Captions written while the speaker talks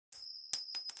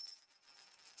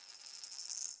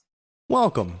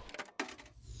Welcome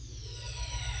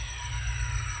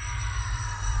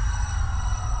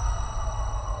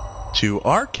to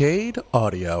Arcade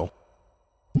Audio.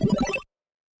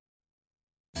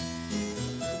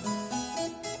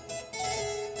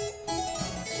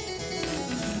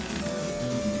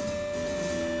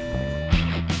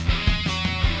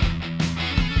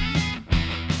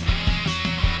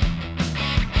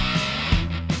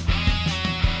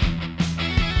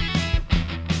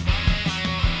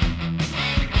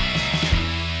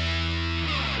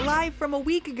 Live from a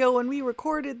week ago when we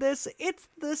recorded this, it's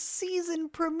the season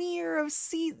premiere of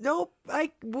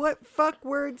what fuck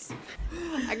words?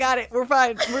 I got it. We're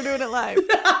fine. We're doing it live.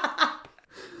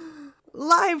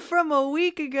 Live from a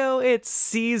week ago, it's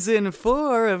season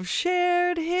 4 of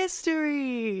Shared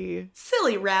History.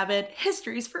 Silly rabbit,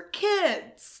 history's for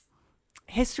kids.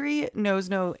 History knows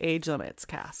no age limits,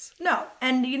 Cass. No,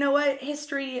 and you know what?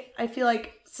 History, I feel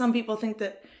like some people think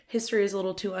that history is a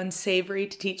little too unsavory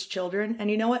to teach children. And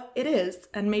you know what? It is.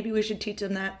 And maybe we should teach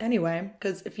them that anyway.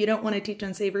 Because if you don't want to teach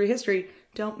unsavory history,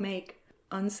 don't make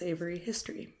unsavory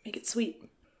history. Make it sweet.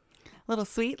 Little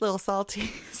sweet, little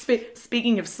salty.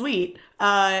 Speaking of sweet,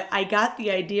 I got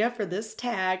the idea for this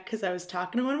tag because I was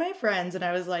talking to one of my friends and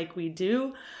I was like, we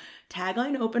do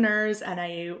tagline openers and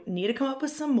I need to come up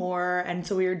with some more. And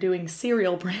so we were doing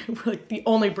cereal brand, like the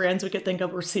only brands we could think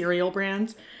of were cereal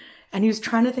brands. And he was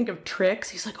trying to think of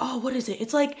tricks. He's like, oh, what is it?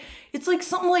 It's like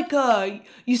something like,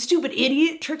 you stupid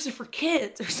idiot, tricks are for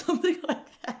kids or something like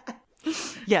that.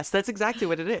 Yes, that's exactly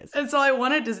what it is. And so I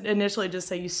wanted to initially just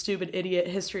say, you stupid idiot,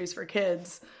 history is for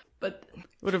kids. But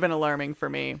Would have been alarming for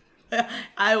me.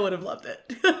 I would have loved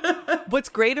it. What's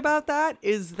great about that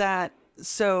is that,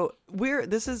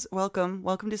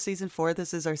 welcome to season 4.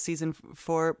 This is our season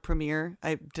 4 premiere.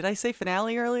 Did I say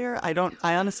finale earlier?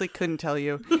 I honestly couldn't tell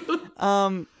you.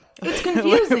 It's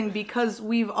confusing because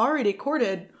we've already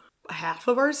recorded half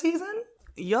of our season.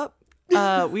 Yup.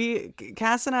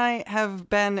 Cass and I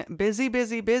have been busy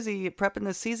prepping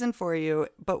the season for you,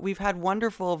 but we've had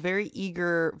wonderful, very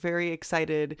eager, very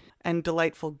excited, and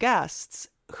delightful guests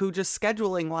who just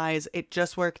scheduling wise, it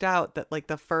just worked out that like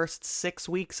the first 6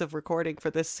 weeks of recording for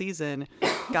this season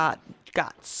got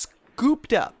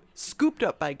scooped up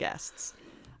by guests.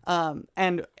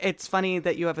 And it's funny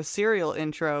that you have a serial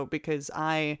intro because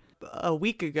I, a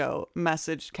week ago,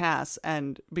 messaged Cass,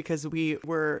 and because we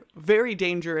were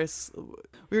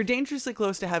dangerously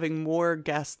close to having more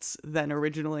guests than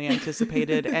originally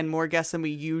anticipated and more guests than we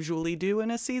usually do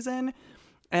in a season.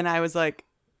 And I was like,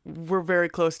 we're very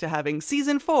close to having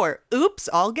season 4. Oops,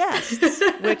 all guests,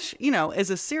 which, is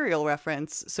a serial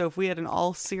reference. So if we had an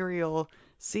all serial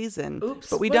season,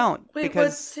 but we don't. Because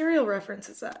what serial reference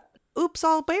is that? Oops,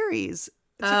 all berries.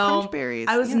 It's a Crunch Berries.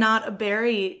 I was not a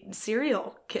berry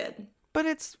cereal kid. But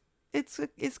it's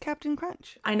Captain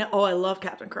Crunch. I know. Oh, I love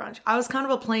Captain Crunch. I was kind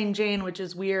of a plain Jane, which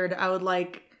is weird. I would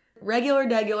like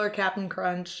regular Captain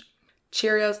Crunch,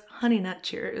 Cheerios, Honey Nut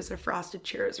Cheerios or Frosted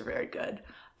Cheerios are very good.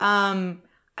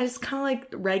 I just kind of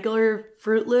like regular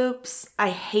Fruit Loops.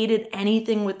 I hated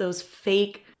anything with those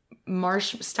fake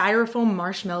styrofoam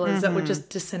marshmallows that would just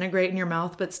disintegrate in your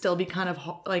mouth but still be kind of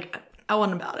like... I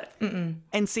wasn't about it. Mm-mm.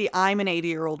 And see, I'm an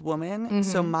 80-year-old woman,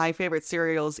 so my favorite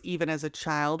cereals, even as a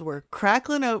child, were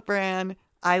Cracklin' Oat Bran.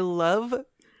 I love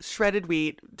shredded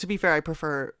wheat. To be fair, I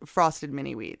prefer Frosted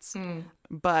Mini Wheats.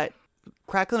 But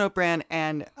Cracklin' Oat Bran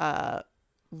and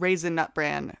Raisin Nut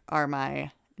Bran are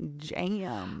my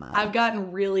jam. I've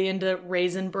gotten really into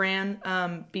Raisin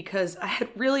Bran because I had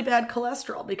really bad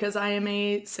cholesterol because I am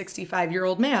a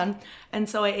 65-year-old man. And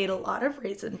so I ate a lot of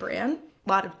Raisin Bran. A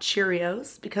lot of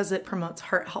Cheerios because it promotes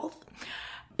heart health,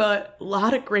 but a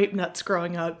lot of grape nuts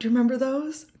growing up. Do you remember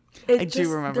those? I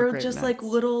do remember. They're just nuts. Like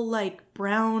little like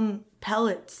brown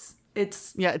pellets.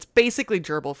 It's basically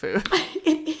gerbil food.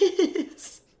 It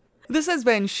is. This has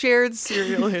been Shared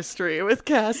Cereal History with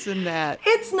Cass and Nat.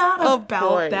 It's not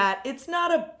about that. It's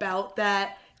not about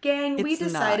that, gang. We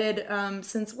decided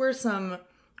since we're some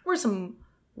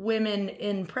women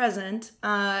in present,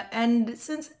 and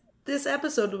since this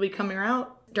episode will be coming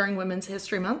out during Women's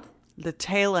History Month. The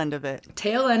tail end of it.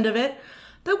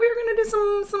 That we're going to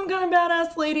do some kind of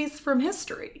badass ladies from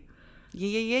history.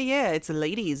 Yeah. It's a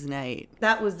ladies' night.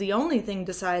 That was the only thing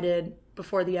decided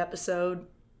before the episode.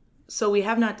 So we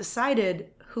have not decided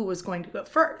who was going to go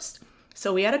first.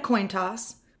 So we had a coin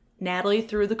toss. Natalie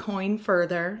threw the coin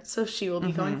further, so she will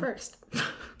be going first.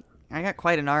 I got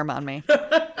quite an arm on me.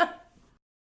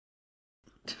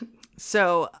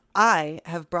 So I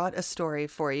have brought a story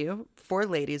for you for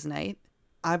Ladies' Night.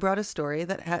 I brought a story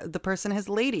that the person has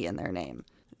lady in their name.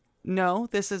 No,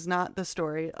 this is not the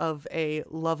story of a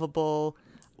lovable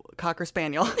Cocker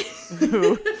Spaniel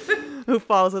who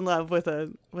falls in love with a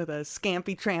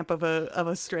scampy tramp of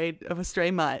a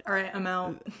stray mutt. All right, I'm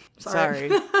out.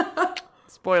 Sorry.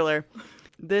 Spoiler.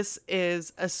 This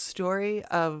is a story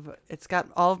of, it's got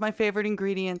all of my favorite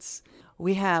ingredients.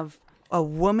 We have a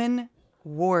woman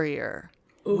warrior.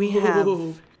 Ooh. We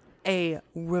have a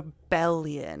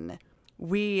rebellion.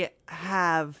 We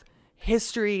have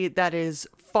history that is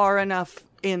far enough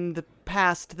in the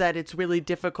past that it's really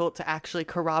difficult to actually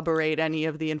corroborate any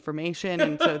of the information,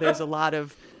 and so there's a lot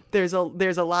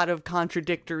of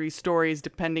contradictory stories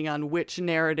depending on which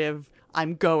narrative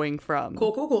I'm going from.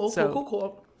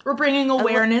 Cool. We're bringing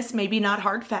awareness, maybe not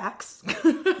hard facts.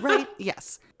 Right?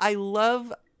 Yes. I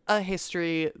love a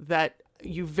history that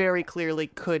you very clearly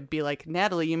could be like,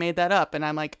 Natalie, you made that up. And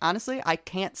I'm like, honestly, I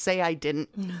can't say I didn't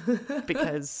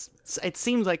because it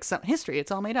seems like some history.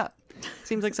 It's all made up.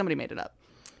 Seems like somebody made it up.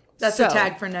 That's a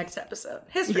tag for next episode.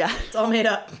 History. Yeah. It's all made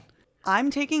up.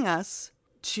 I'm taking us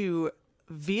to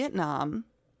Vietnam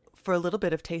for a little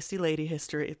bit of tasty lady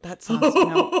history. That sounds,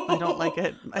 I don't like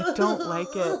it. I don't like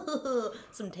it.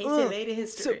 Some tasty lady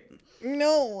history.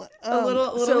 No. A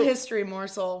little history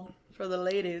morsel for the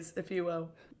ladies, if you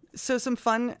will. So some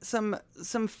fun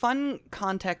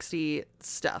contexty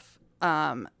stuff.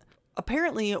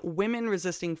 Apparently women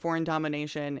resisting foreign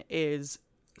domination is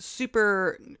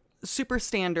super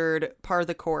standard part of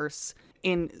the course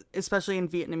especially in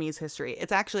Vietnamese history.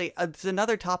 It's actually it's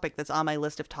another topic that's on my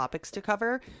list of topics to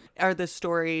cover. The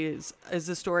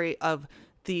story of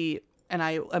the, and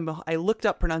I looked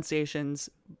up pronunciations,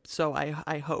 so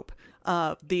I hope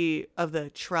the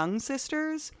Trung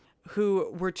sisters,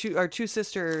 who are two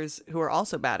sisters who are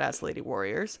also badass lady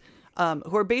warriors,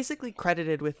 who are basically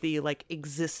credited with the like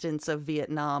existence of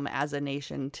Vietnam as a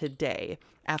nation today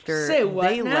after they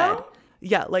led.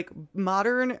 Yeah, like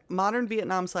modern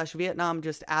Vietnam / Vietnam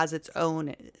just as its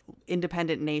own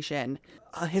independent nation.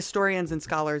 Historians and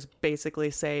scholars basically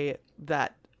say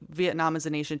that Vietnam as a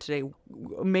nation today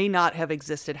may not have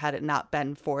existed had it not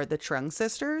been for the Trung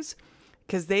sisters,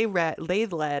 because they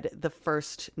led the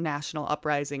first national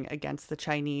uprising against the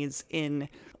Chinese in,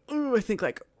 I think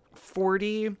like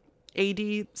 40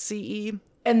 AD CE.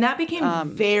 And that became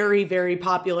very, very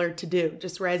popular to do,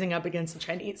 just rising up against the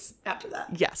Chinese after that.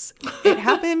 Yes. It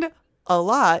happened a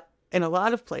lot in a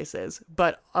lot of places,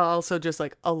 but also just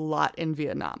like a lot in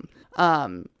Vietnam.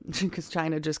 Because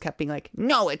China just kept being like,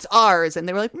 no, it's ours. And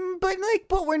they were like,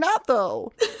 but we're not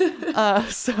though.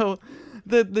 So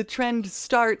the trend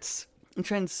starts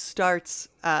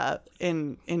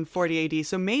in 40 AD.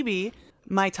 So maybe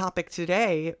my topic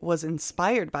today was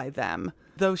inspired by them,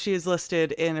 though she is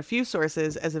listed in a few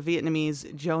sources as a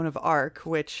Vietnamese Joan of Arc,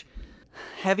 which,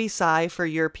 heavy sigh for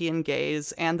European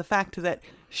gays, and the fact that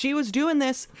she was doing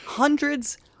this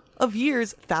hundreds of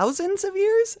years, thousands of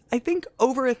years, I think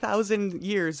over 1,000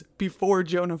 years before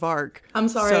Joan of Arc. I'm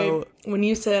sorry, when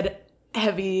you said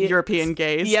heavy European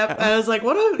gays. Yep, I was like,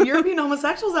 what do European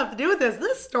homosexuals have to do with this?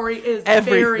 This story is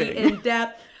everything. Very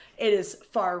in-depth. It is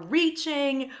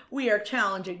far-reaching. We are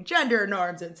challenging gender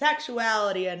norms and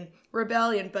sexuality and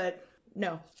rebellion, but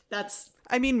no, that's...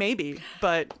 I mean, maybe,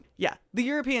 but yeah, the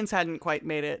Europeans hadn't quite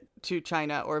made it to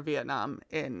China or Vietnam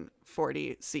in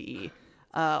 40 CE,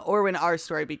 or when our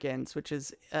story begins, which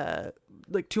is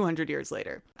like 200 years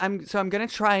later. I'm going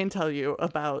to try and tell you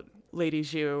about Lady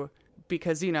Zhu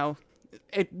because,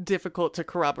 it's difficult to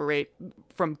corroborate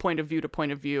from point of view to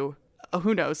point of view.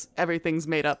 Who knows? Everything's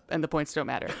made up and the points don't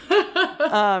matter.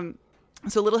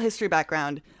 So a little history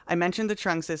background. I mentioned the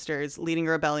Trung sisters leading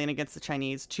a rebellion against the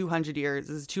Chinese 200 years.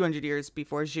 This is 200 years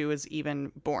before Zhu was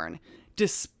even born.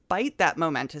 Despite that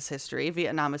momentous history,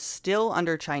 Vietnam is still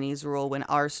under Chinese rule when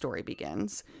our story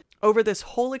begins. Over this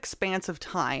whole expanse of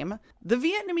time, the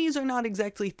Vietnamese are not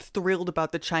exactly thrilled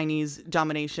about the Chinese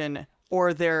domination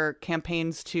or their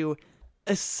campaigns to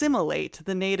assimilate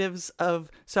the natives of,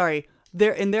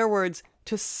 in their words,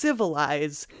 to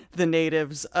civilize the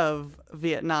natives of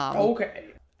Vietnam. Okay.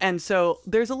 And so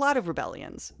there's a lot of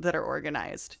rebellions that are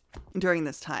organized during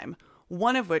this time.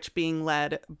 One of which being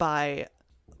led by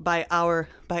our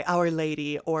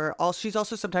lady, she's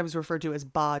also sometimes referred to as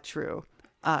Ba Tru.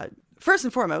 First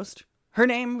and foremost, her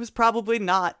name was probably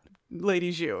not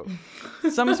Lady Zhu.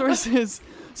 Some sources,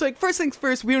 so like first things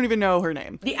first, we don't even know her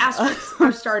name. The asterisks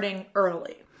are starting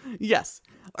early. Yes,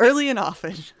 early and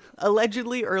often.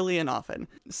 Allegedly early and often.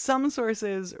 Some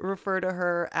sources refer to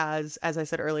her as I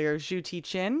said earlier, Zhu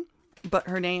Tichin, but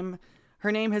her name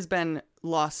has been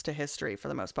lost to history for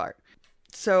the most part.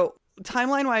 So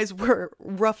timeline-wise, we're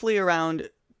roughly around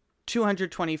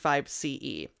 225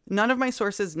 CE. None of my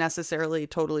sources necessarily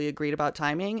totally agreed about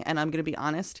timing, and I'm going to be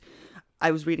honest,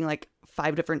 I was reading like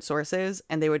 5 different sources,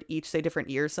 and they would each say different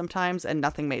years sometimes, and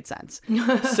nothing made sense.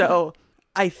 So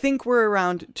I think we're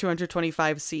around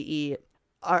 225 CE.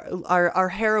 Our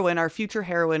heroine, our future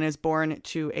heroine, is born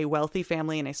to a wealthy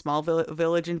family in a small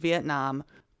village in Vietnam,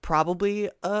 probably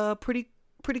a pretty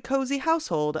cozy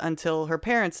household until her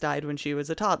parents died when she was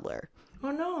a toddler.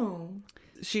 Oh no.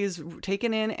 She's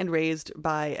taken in and raised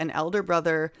by an elder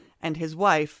brother and his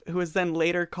wife, who is then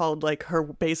later called like her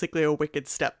basically a wicked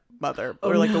stepmother,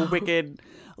 or like a wicked,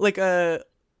 like a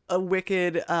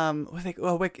wicked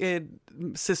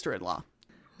sister-in-law.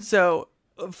 So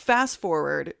fast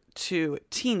forward to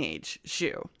teenage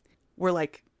Xu. We're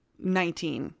like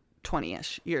 19,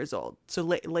 20-ish years old. So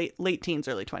late teens,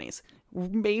 early 20s.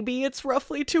 Maybe it's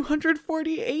roughly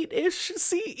 248-ish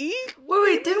CE.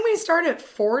 Wait, didn't we start at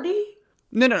 40?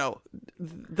 No.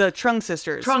 The Trung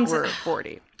sisters were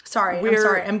 40. Sorry, I'm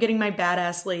sorry. I'm getting my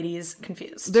badass ladies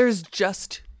confused. There's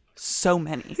just so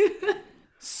many.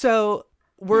 So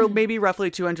we're maybe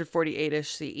roughly 248-ish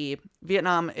CE.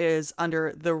 Vietnam is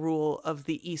under the rule of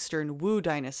the Eastern Wu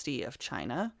dynasty of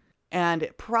China. And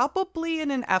probably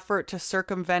in an effort to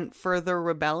circumvent further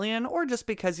rebellion, or just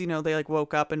because, they like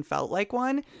woke up and felt like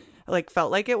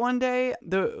it one day,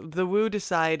 the Wu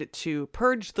decide to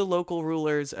purge the local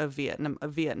rulers of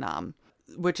Vietnam,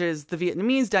 which is the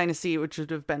Vietnamese dynasty, which would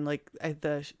have been like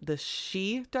the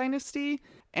Xi dynasty.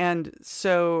 And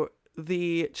so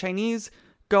the Chinese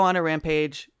go on a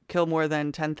rampage, kill more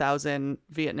than 10,000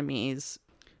 Vietnamese.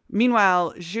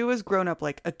 Meanwhile, Xu has grown up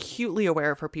like acutely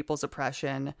aware of her people's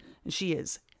oppression, and she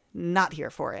is not here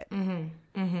for it.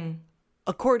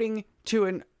 According to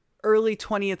an early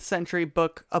 20th century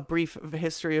book, A Brief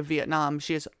History of Vietnam,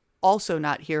 she is also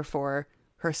not here for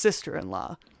her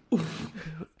sister-in-law.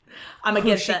 I'm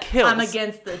against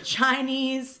the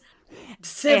Chinese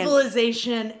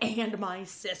civilization and my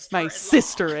sister-in-law. My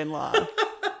sister-in-law.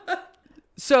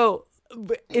 So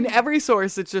in every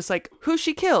source, it's just like who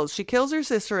she kills. She kills her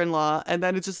sister-in-law, and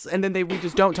then we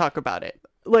just don't talk about it.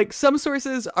 Like some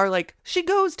sources are like she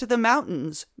goes to the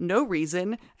mountains, no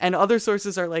reason, and other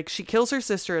sources are like she kills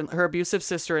her abusive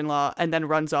sister-in-law, and then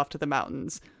runs off to the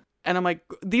mountains. And I'm like,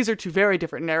 these are 2 very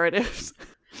different narratives.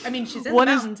 I mean, she's in the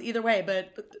mountains either way,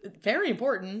 but very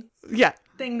important. Yeah,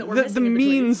 thing that we're missing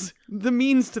the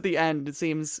means to the end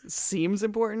seems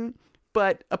important,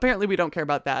 but apparently we don't care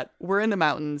about that. We're in the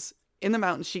mountains. In the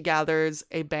mountains, she gathers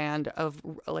a band of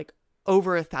like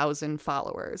over 1,000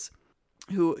 followers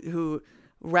who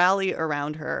rally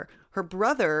around her. Her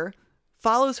brother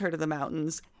follows her to the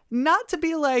mountains, not to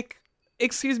be like,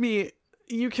 excuse me,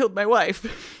 you killed my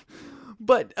wife,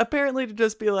 but apparently to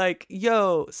just be like,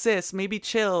 yo, sis, maybe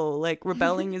chill. Like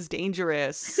rebelling is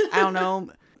dangerous. I don't know.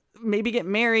 Maybe get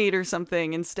married or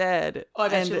something instead. Oh, I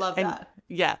bet you love that.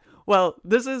 Yeah. Well,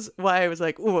 this is why I was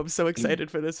like, oh, I'm so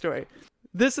excited for this story.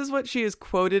 This is what she is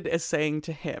quoted as saying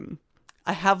to him.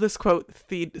 I have this quote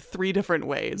 3 different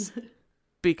ways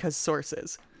because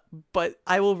sources, but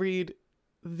I will read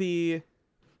I'm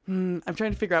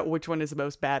trying to figure out which one is the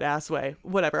most badass way.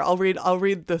 Whatever. I'll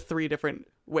read the 3 different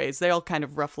ways. They all kind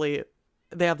of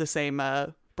they have the same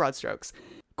broad strokes.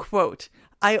 Quote,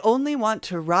 I only want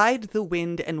to ride the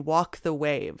wind and walk the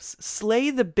waves, slay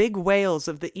the big whales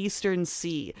of the eastern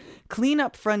sea, clean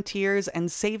up frontiers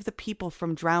and save the people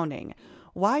from drowning.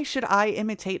 Why should I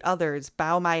imitate others,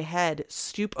 bow my head,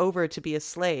 stoop over to be a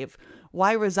slave?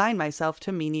 Why resign myself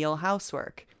to menial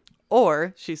housework?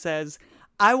 Or, she says,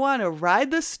 I want to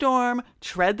ride the storm,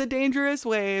 tread the dangerous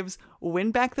waves,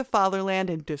 win back the fatherland,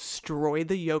 and destroy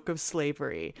the yoke of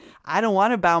slavery. I don't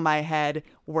want to bow my head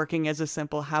working as a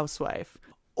simple housewife.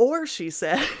 Or, she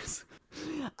says,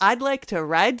 I'd like to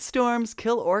ride storms,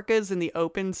 kill orcas in the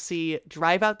open sea,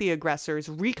 drive out the aggressors,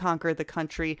 reconquer the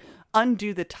country,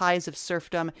 undo the ties of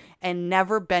serfdom, and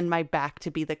never bend my back to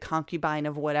be the concubine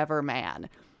of whatever man.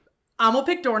 I'm gonna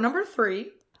pick door number 3.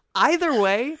 Either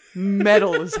way,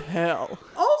 metal as hell.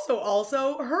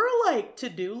 Also, her like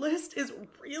to-do list is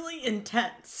really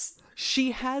intense.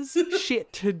 She has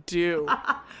shit to do.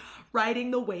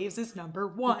 Riding the waves is number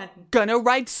 1. Gonna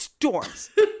ride storms.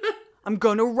 I'm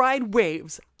gonna ride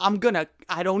waves. I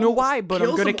don't know why, but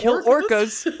I'm gonna kill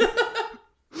orcas.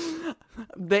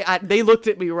 They looked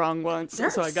at me wrong once,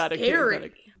 so I gotta kill.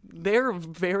 They're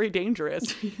very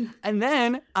dangerous. And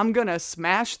then I'm gonna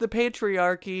smash the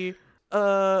patriarchy,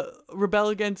 rebel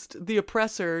against the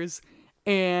oppressors,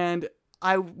 and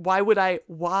why would I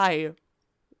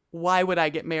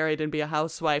get married and be a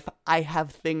housewife? I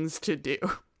have things to do.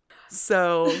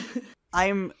 So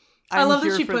I love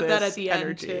that she put that at the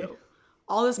energy. End too.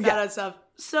 All this badass stuff.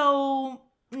 So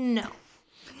no,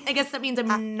 I guess that means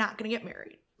I'm not gonna get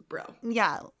married, bro.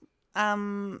 Yeah,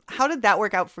 How did that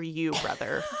work out for you,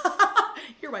 brother?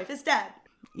 Your wife is dead.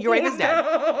 Your wife is dead.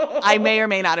 I may or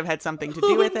may not have had something to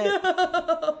do with it.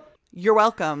 You're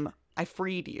welcome. I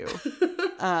freed you.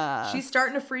 She's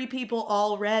starting to free people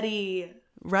already.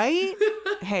 Right?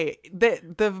 Hey,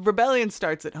 the rebellion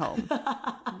starts at home.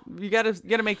 You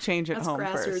gotta make change at home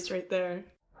That's grassroots first. right there.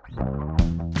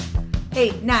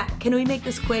 Hey, Nat, can we make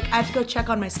this quick? I have to go check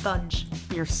on my sponge.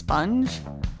 Your sponge?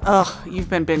 Ugh, you've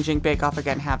been binging Bake Off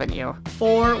again, haven't you?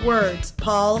 4 words.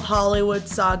 Paul Hollywood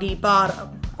Soggy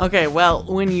Bottom. Okay, well,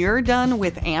 when you're done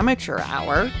with amateur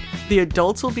hour, the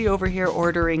adults will be over here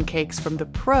ordering cakes from the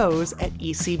pros at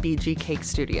ECBG Cake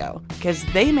Studio, because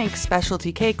they make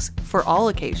specialty cakes for all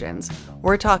occasions.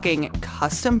 We're talking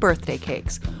custom birthday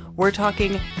cakes. We're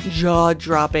talking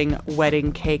jaw-dropping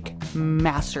wedding cake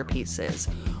masterpieces.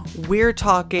 We're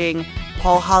talking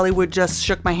Paul Hollywood just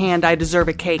shook my hand, I deserve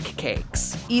a cake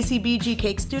cakes. ECBG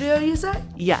Cake Studio, you say?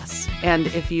 Yes, and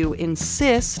if you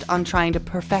insist on trying to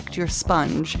perfect your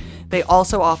sponge, they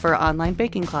also offer online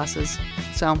baking classes.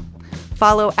 So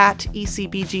follow at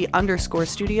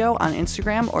ECBG_studio on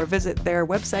Instagram or visit their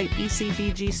website,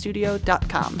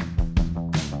 ecbgstudio.com.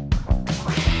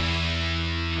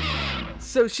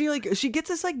 So she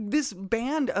gets this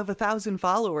band of 1,000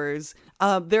 followers.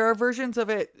 There are versions of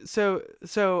it. So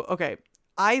okay.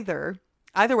 Either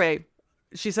way,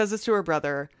 she says this to her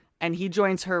brother and he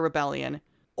joins her rebellion,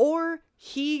 or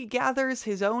he gathers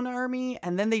his own army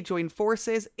and then they join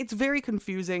forces. It's very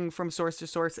confusing from source to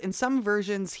source. In some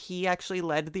versions, he actually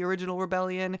led the original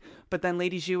rebellion, but then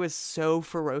Lady Zhu is so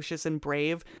ferocious and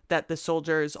brave that the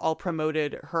soldiers all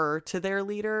promoted her to their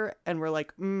leader and were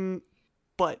like,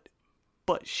 but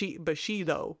she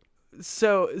though.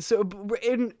 So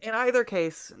in either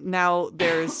case, now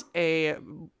there's a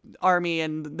army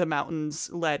in the mountains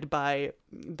led by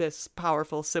this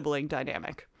powerful sibling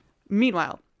dynamic.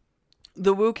 Meanwhile,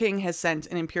 the Wu King has sent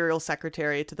an imperial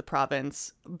secretary to the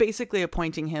province, basically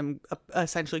appointing him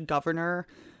essentially governor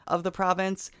of the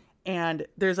province. And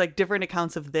there's different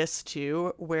accounts of this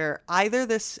too, where either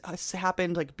this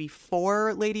happened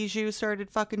before Lady Zhu started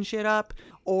fucking shit up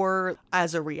or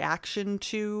as a reaction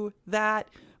to that.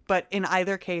 But in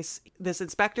either case, this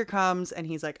inspector comes and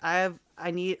he's like, I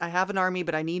have an army,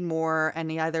 but I need more.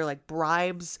 And he either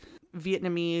bribes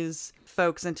Vietnamese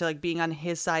folks into being on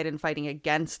his side and fighting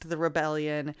against the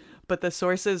rebellion. But the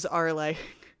sources are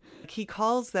he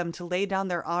calls them to lay down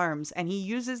their arms and he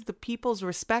uses the people's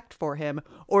respect for him.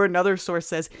 Or another source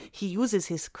says he uses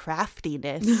his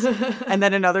craftiness. And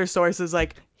then another source is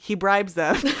he bribes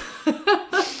them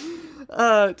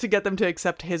to get them to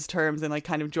accept his terms and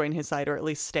kind of join his side or at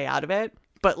least stay out of it.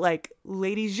 But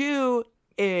Lady Zhu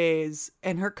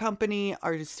and her company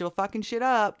are just still fucking shit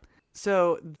up.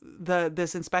 So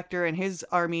this inspector and his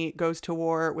army goes to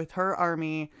war with her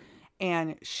army,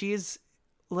 and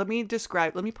let me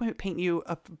paint you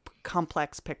a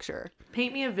complex picture.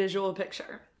 Paint me a visual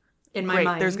picture in my Great.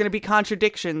 mind. There's going to be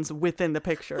contradictions within the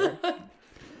picture.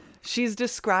 She's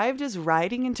described as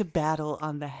riding into battle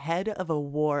on the head of a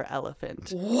war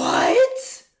elephant.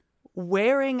 What?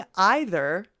 Wearing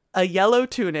either a yellow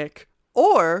tunic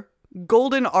or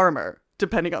golden armor,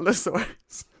 depending on the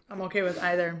source. I'm okay with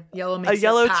either. Yellow makes A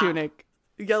yellow it pop.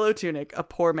 tunic, a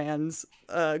poor man's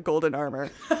golden armor.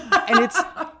 And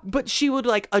but she would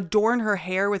adorn her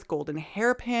hair with golden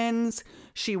hairpins.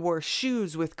 She wore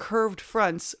shoes with curved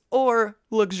fronts or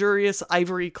luxurious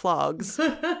ivory clogs.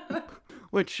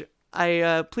 Which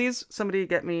please somebody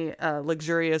get me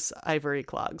luxurious ivory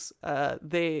clogs.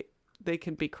 They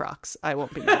can be Crocs. I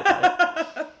won't be mad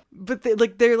about it. But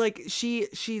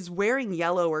she's wearing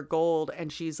yellow or gold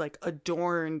and she's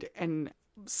adorned and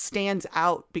stands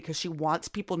out because she wants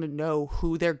people to know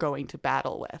who they're going to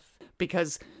battle with.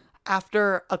 Because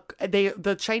after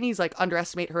the Chinese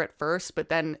underestimate her at first, but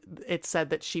then it's said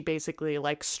that she basically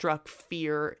struck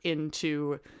fear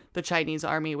into the Chinese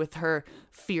army with her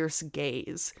fierce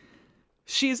gaze.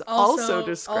 She's also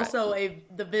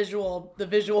described the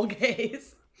visual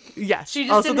gaze. Yes, She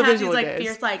just also didn't the have visual these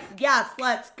gaze. fierce yes,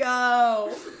 let's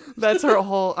go. That's her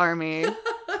whole army.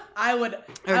 I would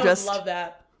just love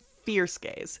that. Fierce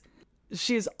gaze.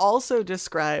 She's also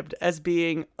described as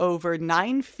being over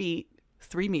 9 feet,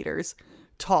 3 meters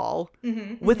tall,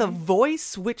 with a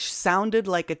voice which sounded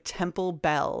like a temple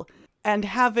bell, and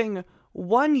having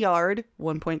 1 yard,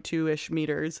 1.2-ish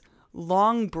meters,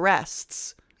 long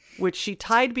breasts, which she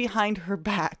tied behind her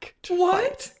back.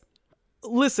 What?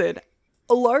 Listen,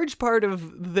 a large part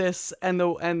of this and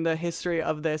the history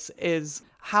of this is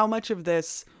how much of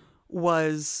this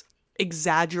was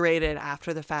exaggerated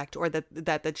after the fact, or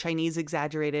that the Chinese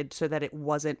exaggerated so that it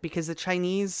wasn't, because the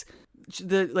Chinese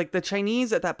the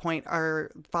Chinese at that point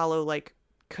follow like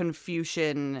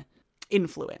Confucian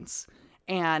influence,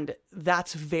 and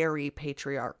that's very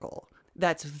patriarchal.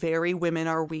 That's very women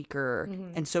are weaker,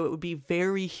 and so it would be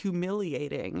very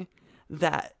humiliating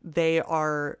that they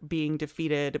are being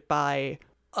defeated by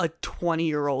a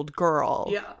 20-year-old girl.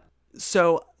 Yeah.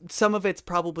 So some of it's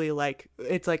probably like,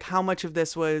 it's like how much of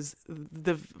this was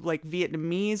the like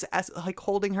Vietnamese as like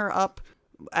holding her up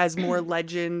as more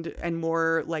legend and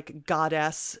more like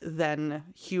goddess than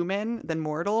human, than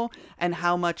mortal, and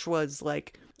how much was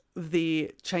like the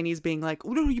Chinese being like,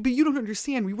 oh, no, but you don't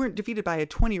understand. We weren't defeated by a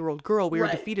 20-year-old girl. We were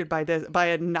defeated by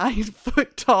a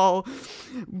 9-foot-tall,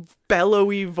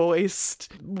 bellowy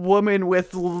voiced woman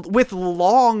with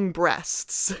long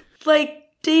breasts. Like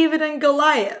David and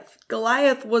Goliath.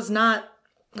 Goliath was not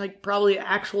like probably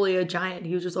actually a giant.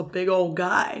 He was just a big old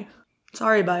guy.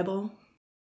 Sorry, Bible.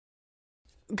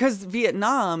 Because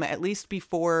Vietnam, at least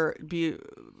before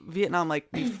Vietnam, like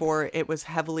before it was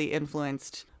heavily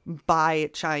influenced by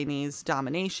Chinese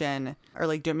domination or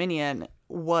like dominion,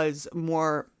 was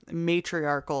more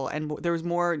matriarchal and there was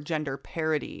more gender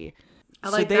parity.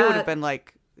 So they would have been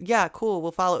like, yeah, cool,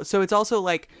 we'll follow. So it's also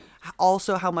like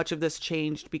how much of this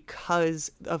changed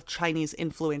because of Chinese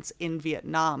influence in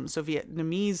Vietnam. So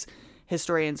Vietnamese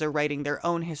historians are writing their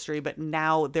own history, but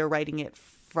now they're writing it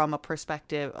from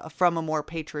a more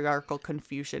patriarchal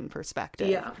Confucian perspective.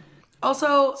 Yeah.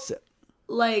 Also,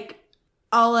 like,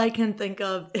 all I can think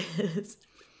of is,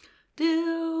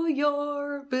 do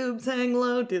your boobs hang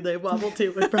low? Do they wobble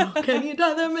to and fro? Can you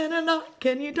tie them in a knot?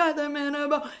 Can you tie them in a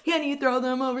bow? Can you throw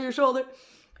them over your shoulder?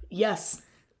 Yes,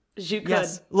 you could.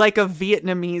 Yes, like a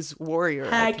Vietnamese warrior.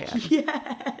 Heck, I can.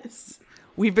 yes.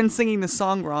 We've been singing the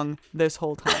song wrong this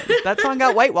whole time. That song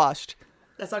got whitewashed.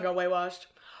 That song got whitewashed.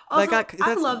 Also,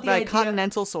 I love the idea.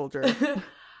 Continental Soldier.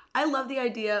 I love the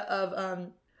idea of,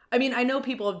 I mean, I know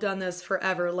people have done this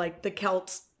forever. Like the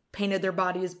Celts painted their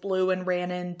bodies blue and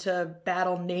ran into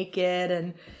battle naked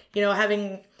and, you know,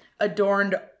 having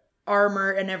adorned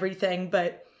armor and everything.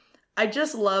 But I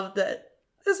just love that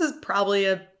this is probably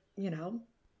a, you know,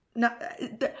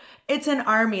 it's an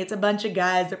army. It's a bunch of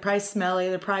guys. They're probably smelly.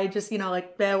 They're probably just, you know,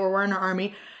 like, yeah, we're wearing our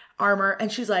army armor. And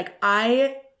she's like,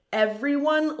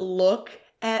 everyone look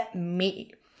at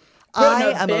me.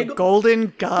 I am a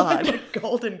golden god. I'm a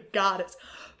golden goddess.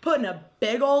 Putting a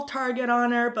big old target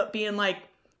on her, but being like,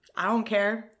 I don't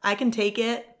care. I can take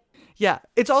it. Yeah.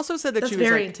 It's also said that she was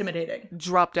very like, intimidating.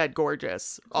 Drop dead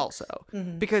gorgeous also.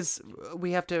 Because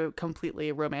we have to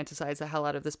completely romanticize the hell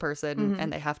out of this person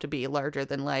and they have to be larger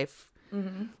than life.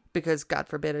 Because God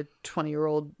forbid a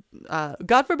 20-year-old,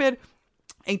 God forbid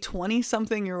a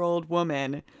 20-something-year-old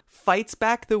woman fights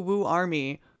back the Wu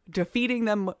army, defeating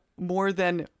them more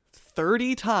than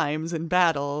 30 times in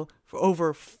battle for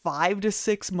over 5 to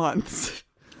 6 months.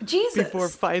 Jesus. Before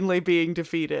finally being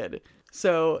defeated.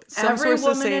 So every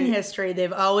woman in history,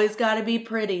 they've always got to be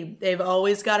pretty. They've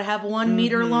always got to have 1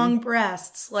 meter long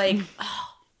breasts. Like,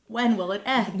 when will it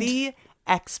end? The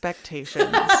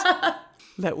expectations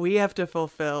that we have to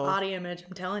fulfill. Body image,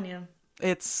 I'm telling you.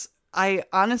 I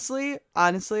honestly,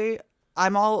 I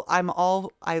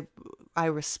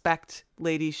respect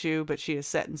Lady Shu, but she is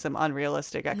setting some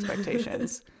unrealistic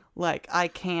expectations. Like, I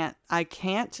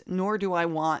can't, nor do I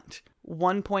want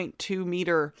 1.2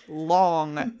 meter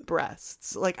long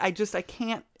breasts. Like, I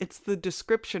can't, it's the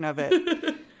description of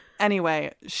it.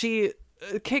 Anyway, she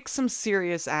kicks some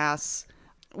serious ass.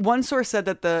 One source said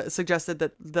suggested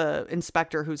that the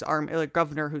inspector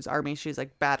governor whose army she's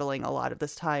like battling a lot of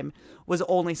this time was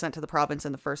only sent to the province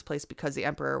in the first place because the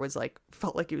emperor was like,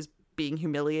 felt like he was being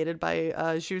humiliated by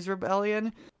Xu's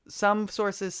rebellion. Some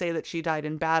sources say that she died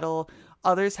in battle.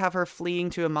 Others have her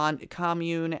fleeing to a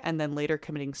commune and then later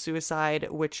committing suicide,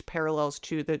 which parallels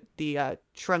to the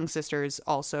Trung sisters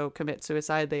also commit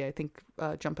suicide. They, I think,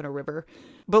 jump in a river.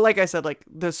 But like I said, like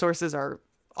the sources are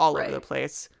all over the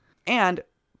place. And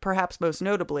perhaps most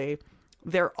notably,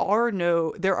 there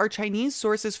are Chinese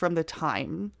sources from the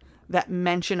time that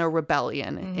mention a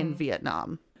rebellion in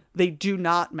Vietnam. They do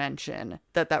not mention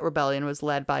that rebellion was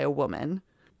led by a woman,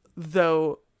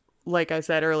 though, like I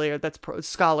said earlier, that's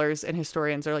scholars and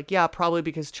historians are like, yeah, probably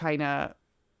because China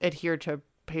adhered to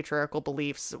patriarchal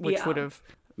beliefs, which would have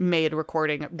made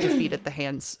recording defeat at the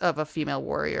hands of a female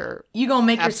warrior. You gonna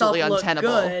make yourself look untenable.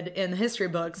 good in the history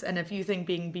books, and if you think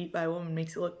being beat by a woman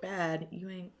makes you look bad, you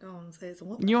ain't gonna say it's a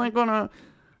woman. You're gonna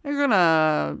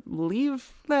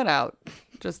leave that out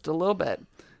just a little bit.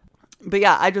 But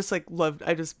yeah, I just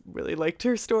really liked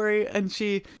her story. And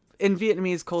she, in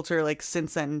Vietnamese culture, like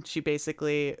since then, she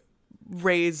basically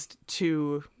raised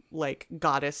to like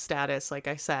goddess status. Like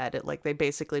I said, like they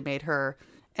basically made her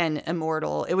and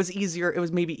immortal. It was easier. It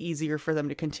was maybe easier for them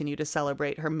to continue to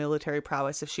celebrate her military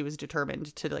prowess if she was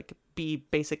determined to like be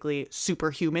basically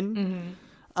superhuman.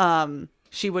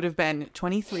 She would have been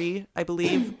 23, I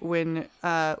believe, when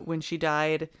she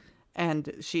died.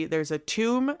 And there's a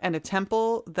tomb and a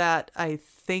temple that I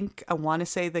want to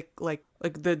say that like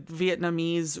the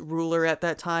Vietnamese ruler at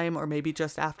that time, or maybe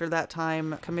just after that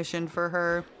time, commissioned for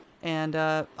her. And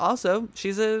also,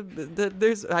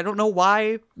 I don't know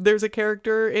why there's a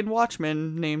character in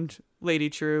Watchmen named Lady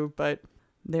True, but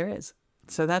there is.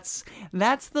 So that's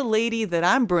the lady that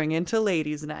I'm bringing to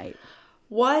Ladies' Night.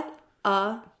 What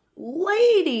a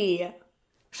lady!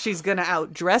 She's gonna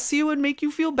outdress you and make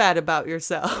you feel bad about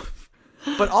yourself.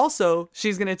 But also,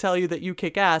 she's going to tell you that you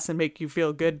kick ass and make you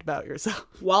feel good about yourself.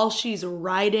 While she's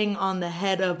riding on the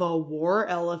head of a war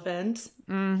elephant.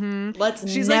 Mm-hmm. Let's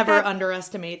never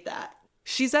underestimate that.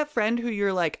 She's that friend who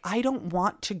you're like, I don't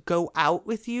want to go out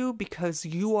with you because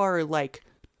you are like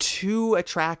too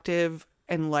attractive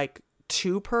and like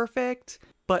too perfect.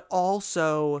 But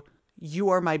also, you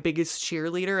are my biggest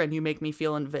cheerleader and you make me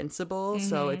feel invincible. Mm-hmm.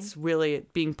 So it's really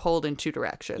being pulled in two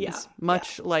directions. Yeah.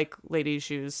 Much like Lady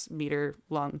Shoes meter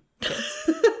long kids.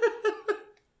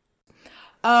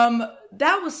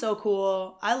 That was so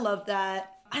cool. I love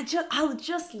that. I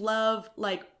just love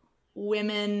like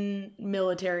women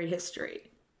military history.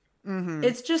 Mm-hmm.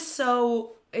 It's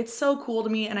so cool to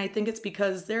me. And I think it's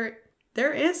because there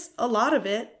is a lot of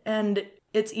it, and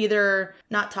it's either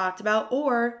not talked about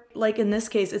or, like in this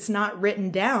case, it's not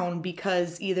written down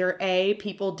because either A,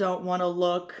 people don't want to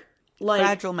look like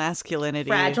fragile masculinity,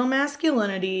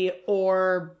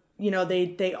 or, you know,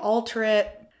 they alter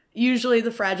it. Usually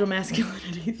the fragile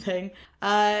masculinity thing.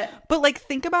 But like,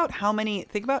 think about how many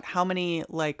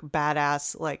like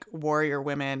badass like warrior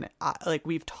women like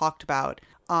we've talked about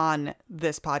on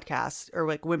this podcast, or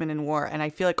like women in war, and I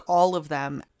feel like all of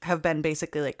them have been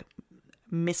basically like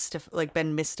mystified.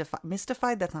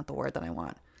 That's not the word that I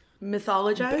want.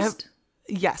 Mythologized?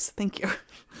 Yes, thank you.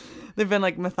 They've been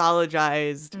like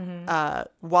mythologized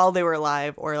while they were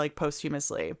alive or like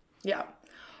posthumously. Yeah.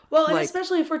 Well, and like,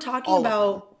 especially if we're talking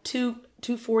about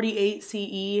 248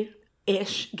 CE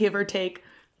ish, give or take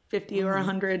 50 or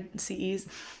 100 CEs.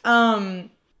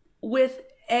 With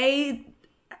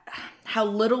how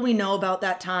little we know about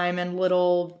that time and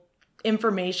little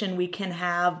information we can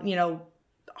have, you know,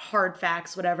 hard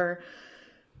facts, whatever,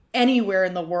 anywhere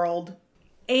in the world,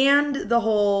 and the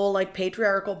whole like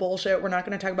patriarchal bullshit. We're not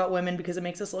going to talk about women because it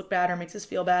makes us look bad or makes us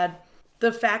feel bad.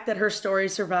 The fact that her story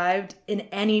survived in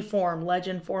any form,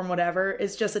 legend form, whatever,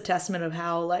 is just a testament of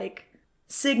how like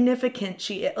significant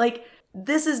she is. Like,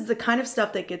 this is the kind of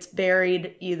stuff that gets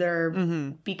buried either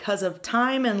because of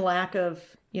time and lack of,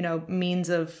 you know, means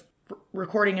of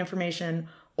recording information,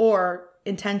 or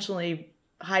intentionally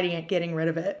hiding it, getting rid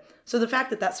of it. So the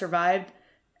fact that survived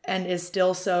and is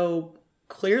still so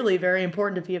clearly very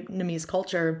important to Vietnamese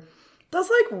culture, that's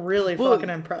like really fucking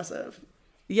impressive.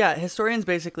 Yeah, historians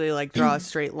basically like draw a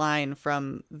straight line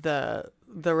from the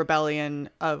rebellion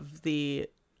of the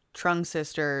Trung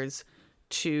sisters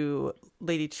to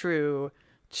Lady True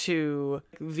to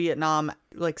Vietnam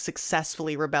like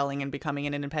successfully rebelling and becoming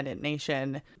an independent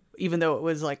nation, even though it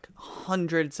was like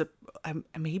hundreds of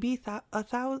maybe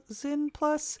 1,000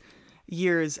 plus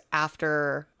years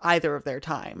after either of their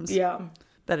times. Yeah.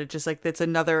 That it just like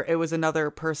it was another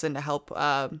person to help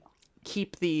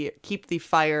keep the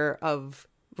fire of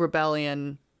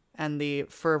rebellion and the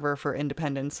fervor for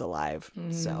independence alive.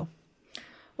 So,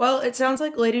 well, it sounds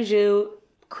like Lady Zhu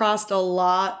crossed a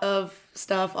lot of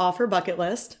stuff off her bucket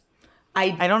list.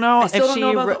 I don't know. I still don't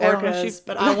know about the orcas,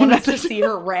 but I wanted to see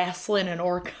her wrestling an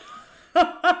orca.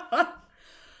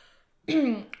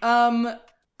 I'm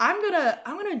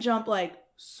gonna jump like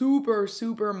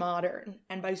super modern,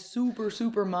 and by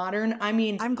super modern, I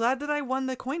mean I'm glad that I won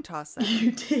the coin toss. Then.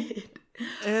 You did.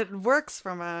 It works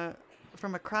from a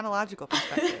chronological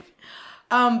perspective.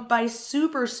 By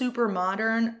super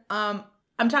modern,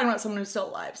 I'm talking about someone who's still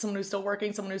alive, someone who's still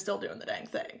working, someone who's still doing the dang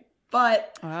thing.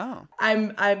 But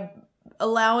I'm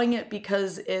allowing it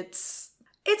because it's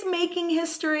making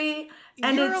history.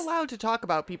 And you're allowed to talk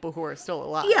about people who are still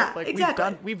alive. Yeah, like,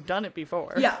 exactly. We've done it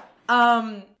before. Yeah.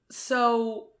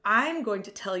 So I'm going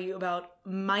to tell you about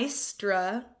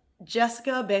Maestra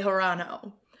Jessica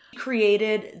Bejarano. She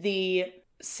created the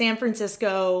San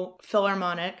Francisco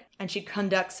Philharmonic, and she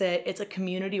conducts it. It's a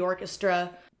community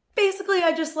orchestra. Basically,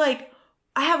 I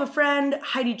have a friend,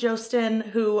 Heidi Jostin,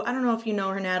 who, I don't know if you know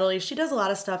her, Natalie. She does a lot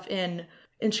of stuff in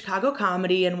Chicago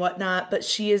comedy and whatnot, but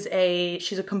she's a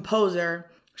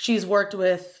composer. She's worked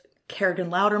with Kerrigan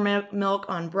Loudermilk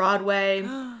on Broadway.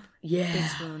 Yeah. Big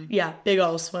swoon. Yeah, big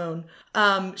ol' swoon.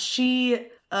 She,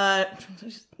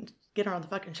 get her on the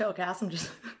fucking show, Cass.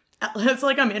 It's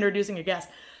like I'm introducing a guest.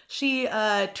 She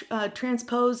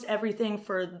transposed everything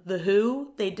for The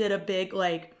Who. They did a big,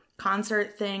 like,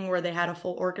 concert thing where they had a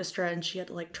full orchestra and she had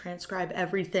to, like, transcribe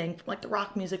everything from, like, the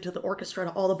rock music to the orchestra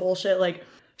to all the bullshit. Like,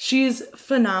 she's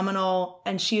phenomenal,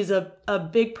 and she's a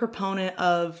big proponent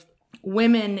of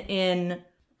women in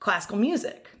classical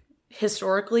music,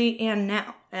 historically and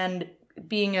now. And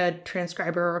being a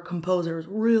transcriber or a composer is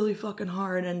really fucking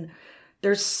hard, and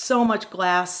there's so much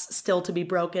glass still to be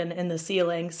broken in the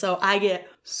ceiling. So I get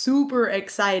super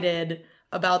excited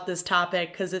about this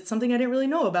topic because it's something I didn't really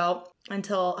know about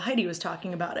until Heidi was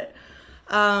talking about it.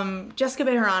 Jessica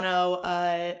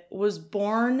Bejarano was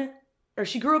born, or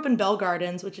she grew up in Bell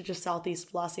Gardens, which is just southeast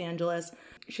of Los Angeles.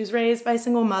 She was raised by a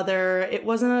single mother. It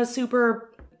wasn't a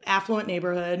super affluent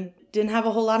neighborhood. Didn't have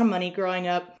a whole lot of money growing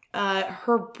up.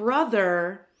 Her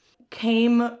brother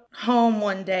came home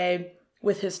one day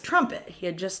with his trumpet. He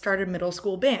had just started middle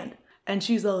school band. And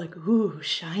she's all like, ooh,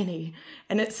 shiny.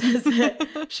 And it says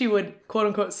that she would, quote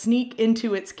unquote, sneak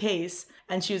into its case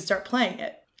and she would start playing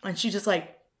it. And she just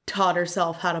like taught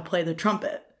herself how to play the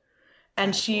trumpet.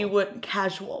 And she would,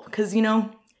 casual, because, you know,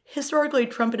 historically,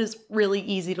 trumpet is really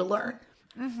easy to learn.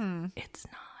 Mm-hmm. It's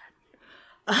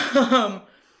not.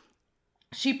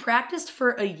 She practiced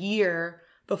for a year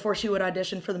before she would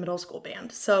audition for the middle school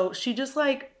band. So she just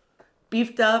like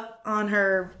beefed up on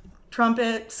her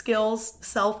trumpet skills,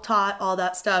 self-taught, all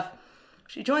that stuff.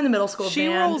 She joined the middle school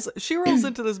band. She rolls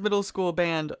into this middle school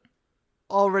band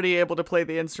already able to play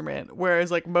the instrument,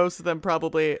 whereas like most of them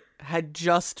probably had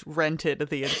just rented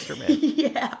the instrument.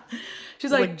 Yeah.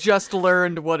 She's like just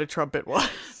learned what a trumpet was.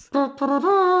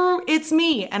 It's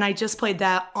me, and I just played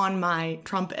that on my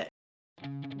trumpet.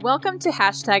 Welcome to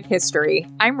Hashtag History.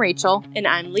 I'm Rachel. And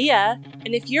I'm Leah.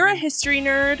 And if you're a history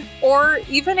nerd, or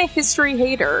even a history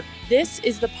hater, this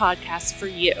is the podcast for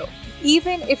you.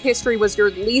 Even if history was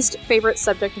your least favorite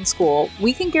subject in school,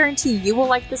 we can guarantee you will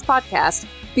like this podcast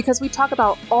because we talk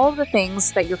about all the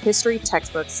things that your history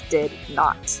textbooks did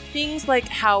not. Things like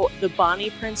how the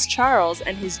Bonnie Prince Charles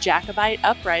and his Jacobite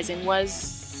uprising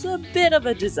was a bit of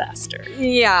a disaster.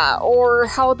 Yeah, or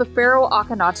how the pharaoh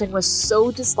Akhenaten was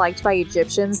so disliked by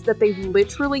Egyptians that they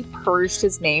literally purged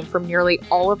his name from nearly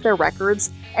all of their records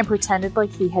and pretended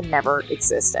like he had never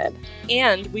existed.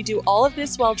 And we do all of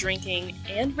this while drinking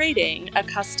and rating a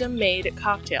custom-made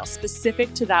cocktail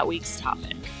specific to that week's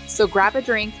topic. So grab a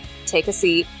drink, take a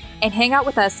seat, and hang out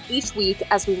with us each week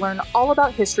as we learn all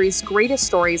about history's greatest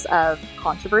stories of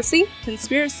controversy,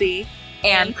 conspiracy,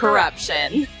 and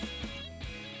corruption.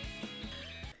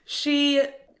 She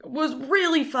was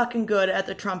really fucking good at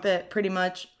the trumpet, pretty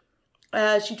much.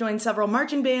 She joined several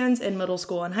marching bands in middle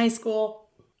school and high school,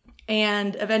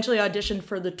 and eventually auditioned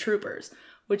for the Troopers,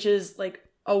 which is like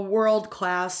a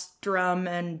world-class drum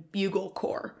and bugle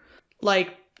corps.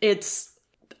 Like, it's,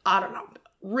 I don't know,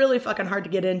 really fucking hard to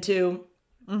get into.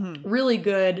 Mm-hmm. Really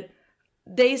good.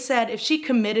 They said if she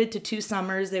committed to 2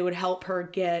 summers, they would help her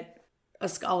get a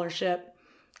scholarship.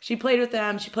 She played with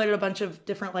them. She played at a bunch of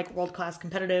different, like, world-class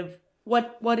competitive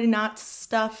what-not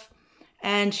stuff.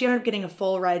 And she ended up getting a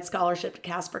full-ride scholarship to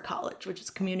Casper College, which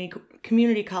is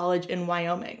community college in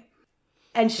Wyoming.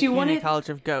 And she wanted... College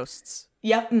of Ghosts.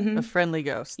 Yep. Mm-hmm. Of friendly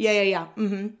ghosts. Yeah.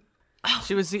 Mm-hmm.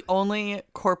 She was the only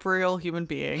corporeal human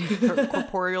being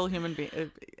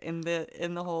in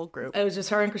the whole group. It was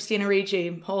just her and Christina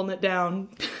Ricci holding it down.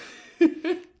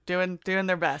 doing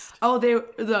their best. Oh,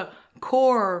 the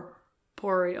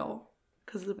corporeal,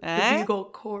 because the bugle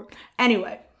core.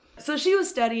 Anyway, so she was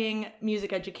studying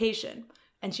music education,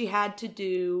 and she had to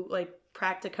do like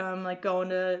practicum, like go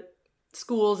into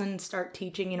schools and start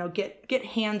teaching. You know, get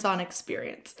hands-on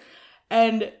experience.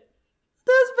 And this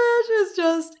bitch is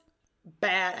just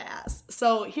badass.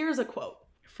 So here's a quote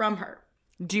from her.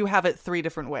 Do you have it 3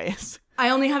 different ways? I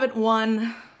only have it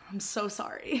one. I'm so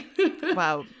sorry.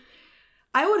 Wow.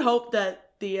 I would hope that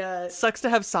the... Sucks to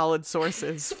have solid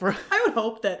sources for... I would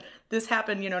hope that this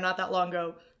happened, not that long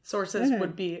ago. Sources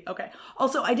would be... Okay.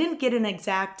 Also, I didn't get an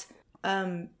exact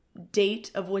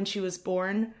date of when she was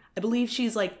born. I believe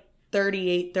she's like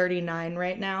 38, 39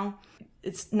 right now.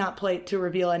 It's not polite to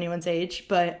reveal anyone's age,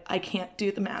 but I can't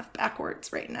do the math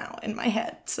backwards right now in my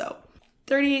head. So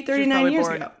 38, 39 years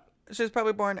ago. She was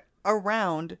probably born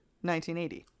around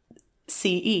 1980.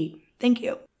 CE. Thank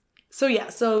you. So yeah,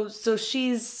 so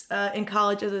she's in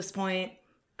college at this point.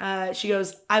 She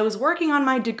goes, I was working on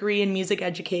my degree in music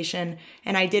education,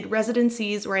 and I did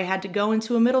residencies where I had to go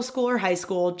into a middle school or high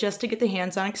school just to get the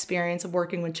hands-on experience of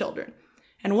working with children.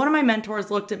 And one of my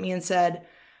mentors looked at me and said,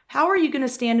 How are you going to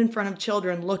stand in front of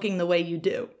children looking the way you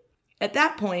do? At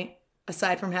that point,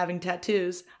 aside from having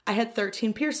tattoos, I had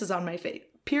 13 piercings on my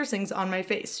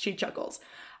face, she chuckles.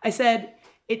 I said,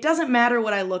 it doesn't matter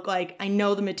what I look like. I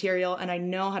know the material and I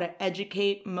know how to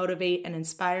educate, motivate, and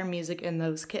inspire music in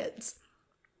those kids.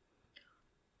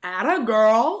 Atta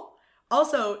girl.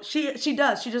 Also, she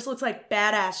does. She just looks like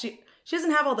badass. She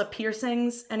doesn't have all the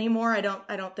piercings anymore. I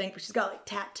don't think, but she's got like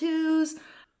tattoos.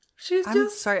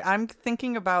 Sorry, I'm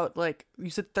thinking about, like, you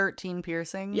said 13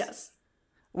 piercings? Yes.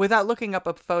 Without looking up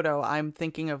a photo, I'm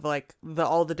thinking of, like,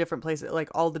 all the different places, like,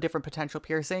 all the different potential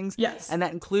piercings. Yes. And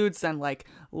that includes then, like,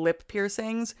 lip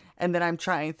piercings. And then I'm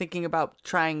thinking about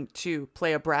trying to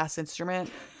play a brass instrument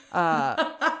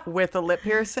with a lip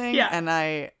piercing.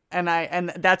 Yeah.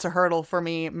 And that's a hurdle for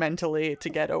me mentally to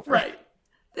get over. Right.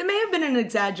 It may have been an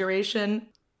exaggeration,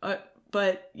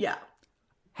 but yeah.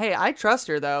 Hey, I trust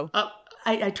her, though.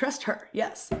 I trust her,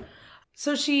 yes.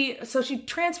 So she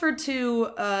transferred to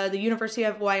the University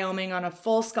of Wyoming on a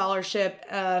full scholarship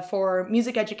for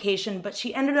music education, but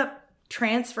she ended up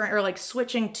transferring or like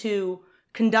switching to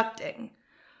conducting,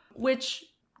 which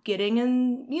getting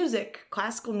in music,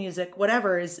 classical music,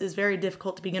 whatever, is very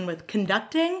difficult to begin with.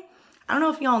 Conducting, I don't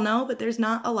know if y'all know, but there's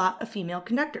not a lot of female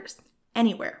conductors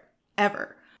anywhere,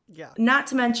 ever. Yeah. Not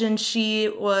to mention she's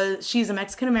a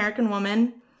Mexican-American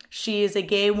woman. She is a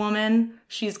gay woman.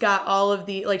 She's got all of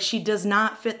the, like, she does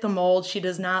not fit the mold. She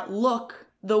does not look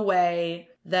the way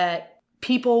that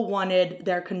people wanted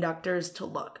their conductors to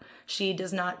look. She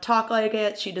does not talk like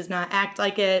it. She does not act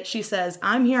like it. She says,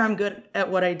 I'm here, I'm good at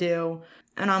what I do,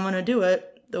 and I'm going to do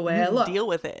it the way I look. Deal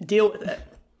with it.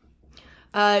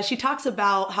 She talks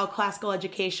about how classical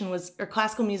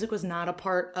music was not a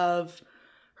part of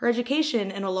her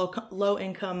education in a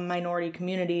low-income minority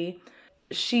community.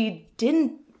 She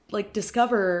didn't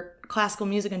discover classical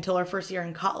music until her first year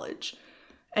in college.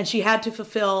 And she had to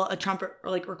fulfill a trumpet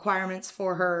requirements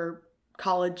for her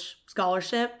college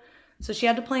scholarship. So she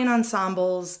had to play in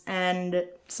ensembles, and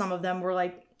some of them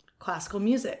were classical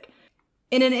music.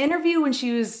 In an interview when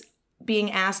she was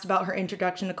being asked about her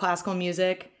introduction to classical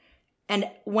music,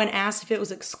 and when asked if it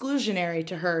was exclusionary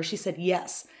to her, she said,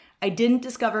 yes, I didn't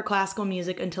discover classical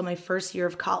music until my first year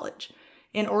of college.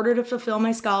 In order to fulfill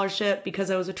my scholarship,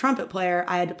 because I was a trumpet player,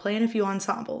 I had to play in a few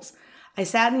ensembles. I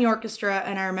sat in the orchestra,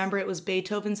 and I remember it was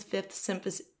Beethoven's Fifth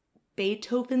Symphony,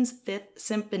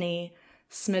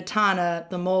 Smetana,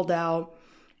 the Moldau,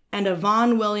 and a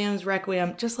Vaughan Williams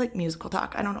Requiem, just like musical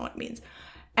talk. I don't know what it means.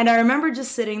 And I remember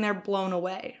just sitting there blown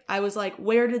away. I was like,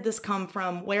 where did this come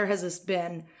from? Where has this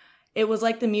been? It was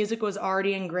like the music was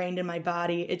already ingrained in my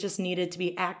body. It just needed to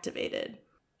be activated.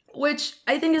 Which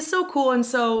I think is so cool and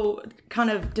so kind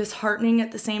of disheartening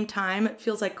at the same time. It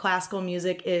feels like classical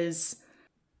music is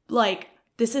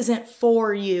this isn't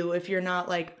for you if you're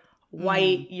not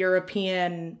white,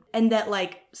 European, and that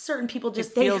certain people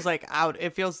just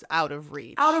it feels out of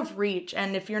reach. Out of reach.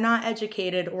 And if you're not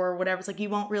educated or whatever, it's you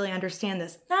won't really understand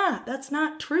this. Nah, that's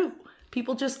not true.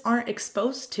 People just aren't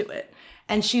exposed to it.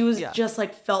 And she was just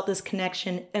felt this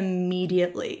connection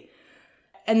immediately.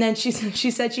 And then she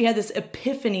said she had this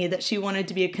epiphany that she wanted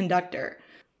to be a conductor.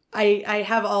 I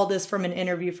have all this from an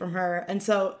interview from her. And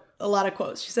so a lot of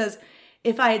quotes. She says,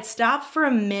 if I had stopped for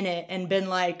a minute and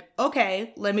been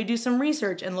okay, let me do some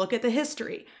research and look at the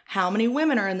history. How many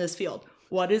women are in this field?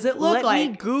 What does it look like? Let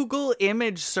me Google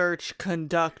image search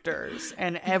conductors,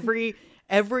 and every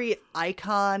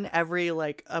icon, every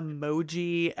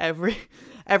emoji,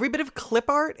 every bit of clip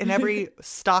art and every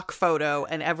stock photo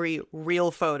and every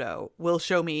real photo will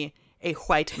show me a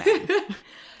white man.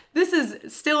 This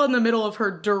is still in the middle of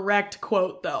her direct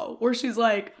quote, though, where she's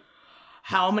like,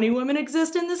 how many women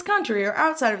exist in this country or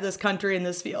outside of this country in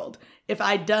this field? If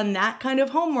I'd done that kind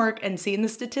of homework and seen the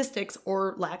statistics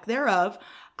or lack thereof,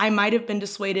 I might have been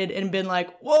dissuaded and been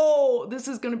whoa, this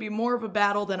is going to be more of a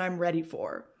battle than I'm ready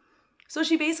for. So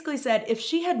she basically said if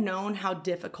she had known how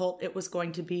difficult it was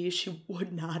going to be, she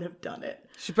would not have done it.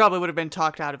 She probably would have been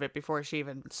talked out of it before she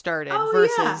even started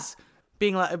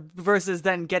versus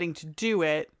then getting to do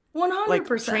it.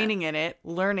 100%. Training in it,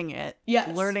 learning it,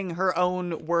 learning her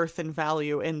own worth and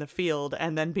value in the field,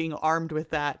 and then being armed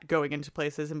with that, going into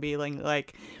places and being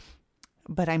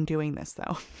but I'm doing this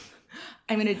though.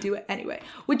 I'm going to do it anyway.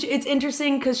 Which it's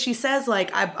interesting because she says I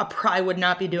probably would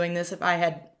not be doing this if I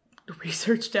had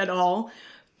researched at all,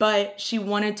 but she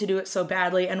wanted to do it so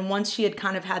badly. And once she had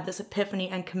kind of had this epiphany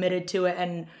and committed to it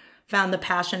and found the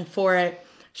passion for it,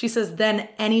 she says then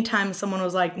anytime someone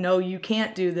was no, you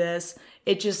can't do this,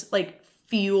 it just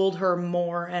fueled her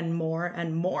more and more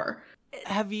and more.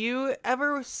 Have you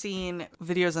ever seen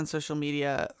videos on social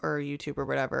media or YouTube or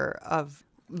whatever of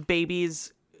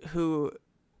babies who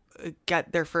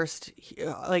get their first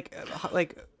like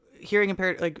hearing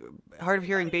impaired, like hard of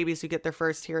hearing babies who get their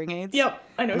first hearing aids. Yep,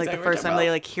 I know like exactly the what you're first time talking they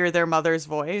about. like hear their mother's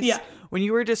voice. Yeah. When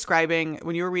you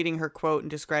were reading her quote and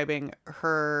describing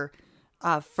her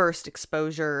first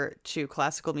exposure to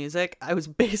classical music, I was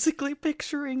basically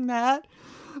picturing that.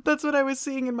 That's what I was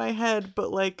seeing in my head,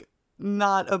 but like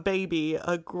not a baby,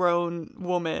 a grown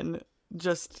woman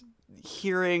just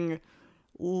hearing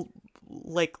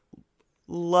like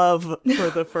love for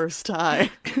the first time.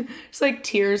 It's like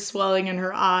tears swelling in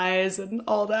her eyes and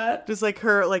all that. Just like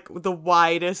her, like the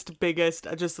widest, biggest,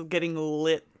 just getting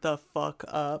lit the fuck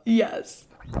up. Yes.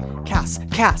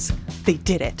 Cass, they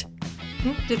did it.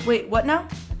 Wait, what now?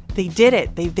 They did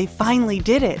it. They finally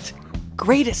did it.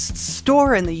 Greatest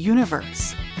store in the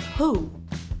universe. Who?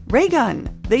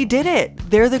 Raygun. They did it.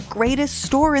 They're the greatest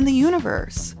store in the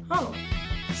universe. Oh.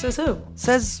 Says who?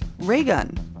 Says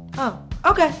Raygun. Oh.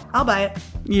 Okay, I'll buy it.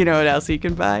 You know what else you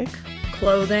can buy?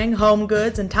 Clothing, home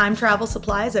goods, and time travel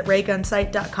supplies at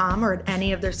raygunsite.com or at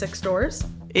any of their 6 stores.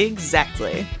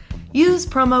 Exactly. Use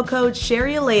promo code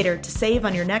ShareYouLater to save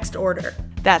on your next order.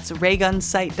 That's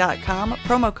raygunsite.com,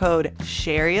 promo code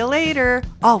ShareYouLater,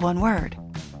 all one word.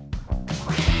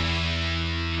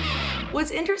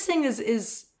 What's interesting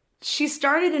is she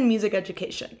started in music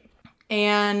education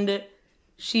and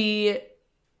she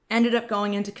ended up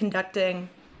going into conducting.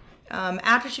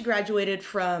 After she graduated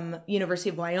from University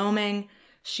of Wyoming,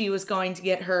 she was going to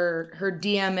get her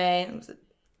DMA, was it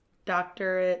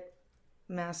Doctorate,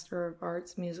 Master of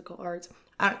Arts, Musical Arts.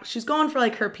 She's going for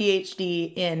like her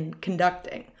PhD in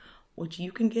conducting, which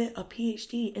you can get a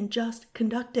PhD in just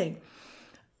conducting.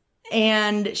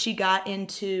 And she got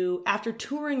into, after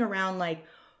touring around like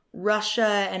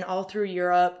Russia and all through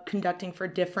Europe, conducting for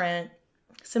different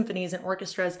symphonies and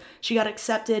orchestras, she got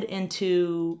accepted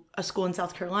into a school in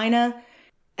South Carolina.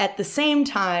 At the same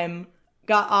time,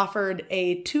 got offered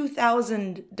a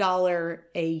 $2,000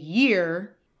 a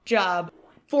year job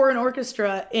for an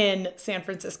orchestra in San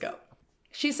Francisco.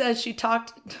 She says she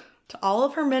talked to all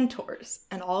of her mentors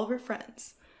and all of her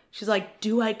friends. She's like,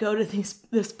 do I go to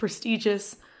this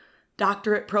prestigious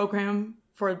doctorate program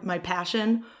for my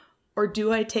passion, or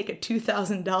do I take a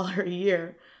 $2,000 a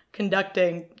year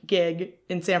conducting gig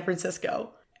in San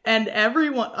Francisco? And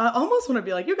everyone, I almost want to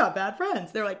be like, you got bad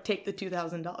friends. They're like, take the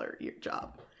 $2,000 a year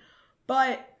job.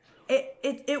 But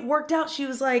it worked out. She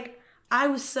was like, I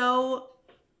was so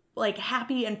like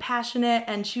happy and passionate,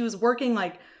 and she was working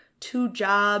like 2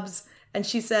 jobs. And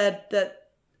she said that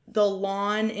the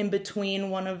lawn in between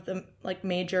one of the like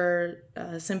major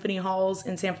symphony halls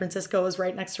in San Francisco was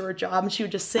right next to her job. And she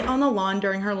would just sit on the lawn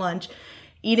during her lunch,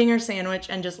 eating her sandwich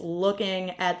and just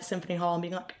looking at the symphony hall and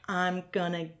being like, I'm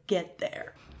gonna get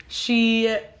there.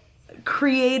 She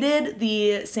created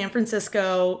the San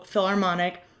Francisco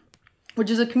Philharmonic, which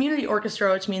is a community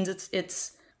orchestra, which means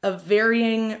it's a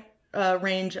varying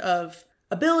range of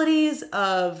abilities,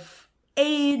 of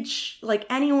age. Like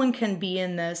anyone can be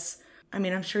in this. I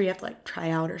mean, I'm sure you have to like try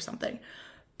out or something.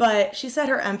 But she said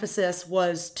her emphasis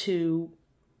was to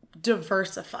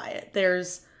diversify it.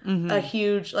 There's a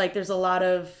huge, like there's a lot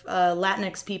of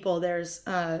Latinx people. There's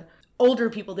older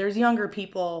people. There's younger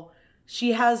people.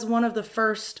 She has one of the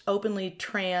first openly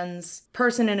trans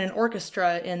person in an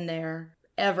orchestra in there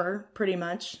ever, pretty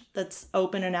much, that's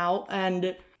open and out.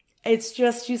 And it's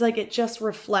just, she's like, it just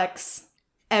reflects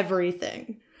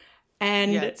everything.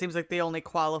 And yeah, it seems like the only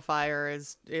qualifier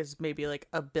is maybe like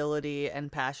ability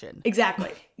and passion.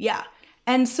 Exactly. Yeah.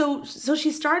 And so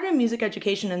she started in music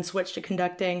education and switched to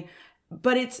conducting,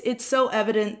 but it's so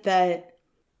evident that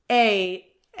A,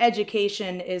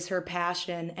 education is her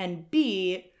passion, and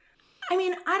B, I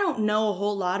mean, I don't know a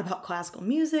whole lot about classical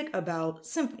music, about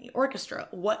symphony, orchestra,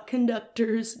 what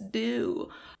conductors do.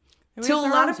 To a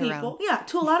lot of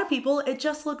people, it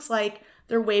just looks like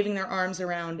they're waving their arms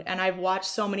around. And I've watched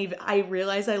so many, I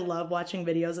realize I love watching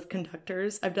videos of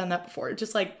conductors. I've done that before.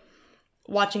 Just like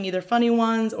watching either funny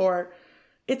ones or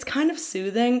it's kind of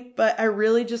soothing, but I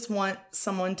really just want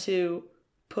someone to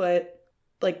put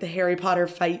like the Harry Potter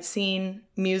fight scene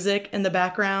music in the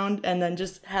background and then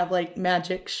just have like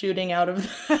magic shooting out of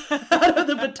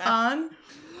the baton.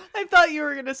 I thought you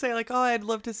were going to say like, oh, I'd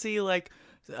love to see like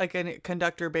a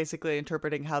conductor basically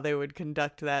interpreting how they would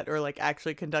conduct that, or like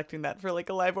actually conducting that for like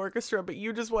a live orchestra, but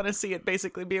you just want to see it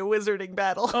basically be a wizarding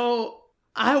battle. Oh,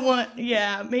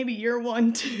 maybe you're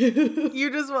one too.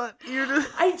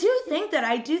 I do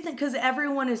think because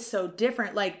everyone is so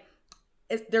different. Like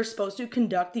they're supposed to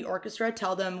conduct the orchestra,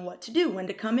 tell them what to do, when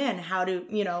to come in, how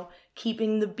to,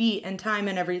 keeping the beat and time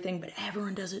and everything, but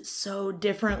everyone does it so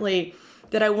differently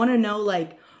that I want to know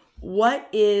like, what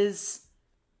is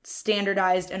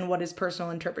standardized and what is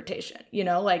personal interpretation. You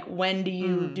know, like when do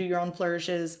you do your own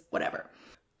flourishes, whatever.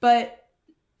 But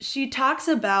she talks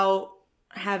about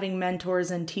having mentors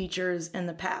and teachers in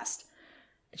the past.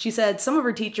 She said some of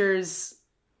her teachers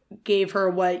gave her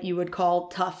what you would call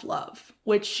tough love,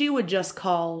 which she would just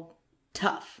call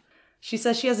tough. She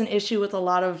says she has an issue with a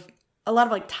lot of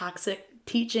like toxic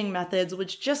teaching methods,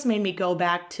 which just made me go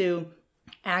back to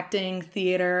acting,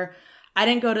 theater. I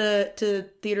didn't go to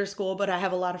theater school, but I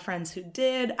have a lot of friends who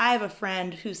did. I have a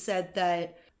friend who said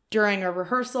that during a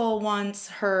rehearsal once,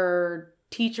 her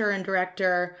teacher and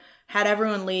director had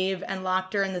everyone leave and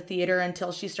locked her in the theater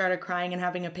until she started crying and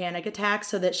having a panic attack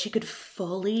so that she could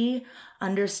fully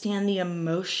understand the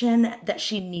emotion that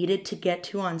she needed to get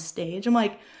to on stage. I'm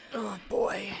like, Oh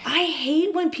boy. I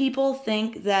hate when people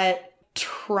think that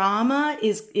trauma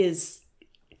is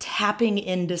tapping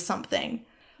into something.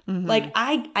 Like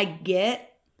I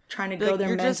get trying to go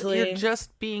there mentally. You're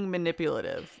just being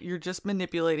manipulative. You're just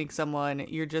manipulating someone.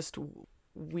 You're just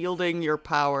wielding your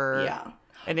power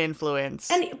and influence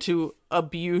to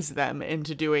abuse them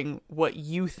into doing what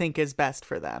you think is best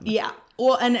for them. Yeah.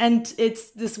 Well, and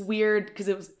it's this weird, because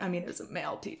it was a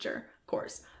male teacher, of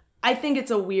course. I think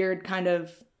it's a weird kind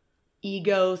of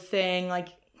ego thing. Like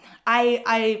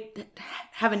I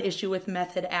have an issue with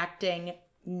method acting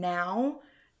now.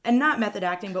 And not method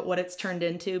acting, but what it's turned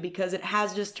into, because it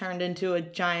has just turned into a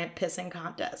giant pissing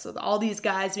contest with all these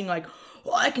guys being like,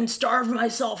 well, I can starve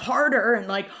myself harder. And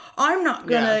like, I'm not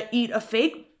going to eat a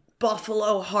fake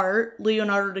buffalo heart,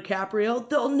 Leonardo DiCaprio.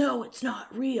 They'll know it's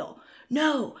not real.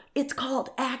 No, it's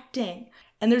called acting.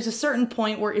 And there's a certain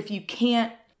point where if you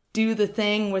can't do the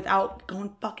thing without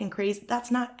going fucking crazy,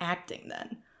 that's not acting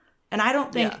then. And I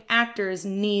don't think actors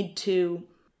need to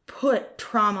put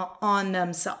trauma on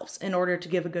themselves in order to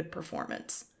give a good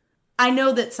performance. I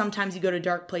know that sometimes you go to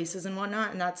dark places and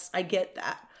whatnot, and I get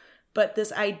that. But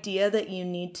this idea that you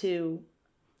need to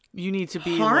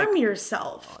be harm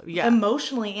yourself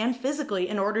emotionally and physically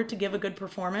in order to give a good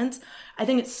performance, I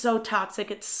think it's so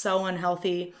toxic. It's so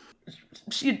unhealthy.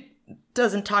 She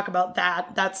doesn't talk about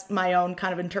that. That's my own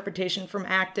kind of interpretation from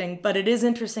acting. But it is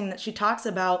interesting that she talks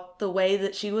about the way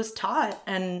that she was taught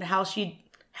and how she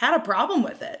had a problem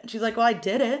with it. She's like, well, I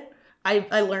did it.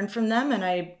 I learned from them and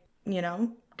I,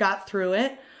 got through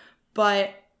it.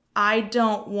 But I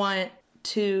don't want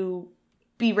to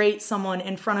berate someone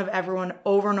in front of everyone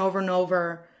over and over and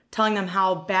over, telling them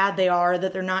how bad they are,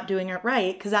 that they're not doing it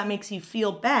right, because that makes you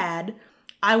feel bad.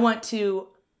 I want to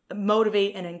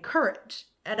motivate and encourage.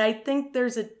 And I think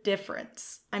there's a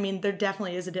difference. I mean, there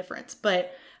definitely is a difference.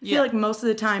 But I feel like most of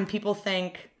the time people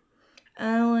think,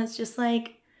 oh, it's just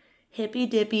like hippy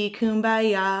dippy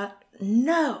kumbaya.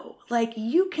 No, like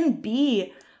you can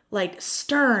be like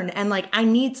stern and like, I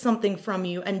need something from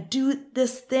you and do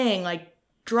this thing, like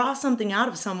draw something out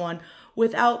of someone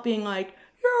without being like,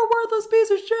 you're a worthless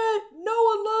piece of shit. No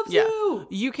one loves you.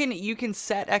 You can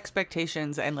set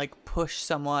expectations and like push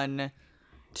someone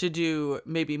to do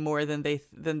maybe more than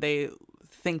they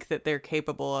think that they're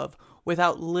capable of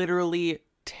without literally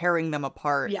tearing them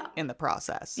apart in the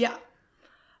process. Yeah.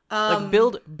 Like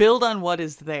build on what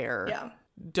is there. Yeah.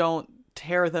 Don't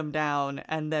tear them down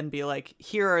and then be like,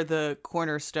 here are the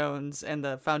cornerstones and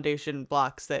the foundation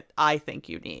blocks that I think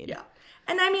you need. Yeah.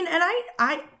 And I mean, and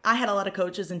I had a lot of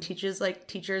coaches and teachers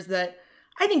that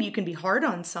I think you can be hard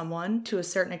on someone to a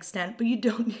certain extent, but you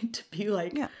don't need to be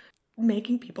like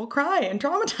making people cry and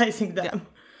traumatizing them.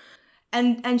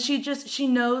 Yeah. And she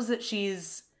knows that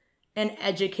she's an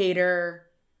educator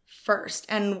first.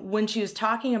 And when she was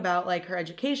talking about like her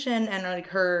education and like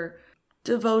her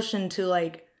devotion to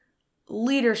like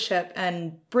leadership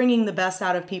and bringing the best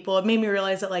out of people, it made me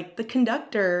realize that like the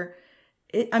conductor,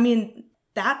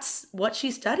 that's what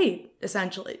she studied,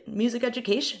 essentially. Music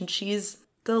education. She's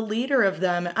the leader of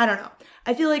them. I don't know.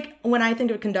 I feel like when I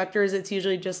think of conductors, it's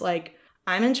usually just like,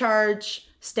 I'm in charge,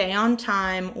 stay on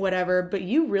time, whatever. But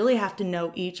you really have to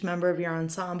know each member of your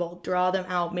ensemble, draw them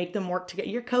out, make them work together.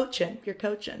 You're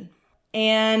coaching.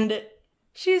 And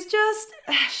she's just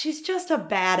a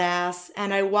badass.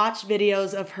 And I watched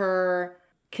videos of her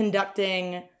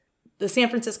conducting the San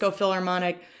Francisco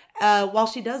Philharmonic. While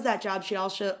she does that job, she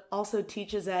also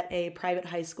teaches at a private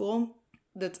high school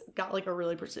that's got like a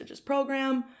really prestigious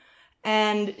program.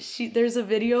 And there's a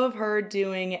video of her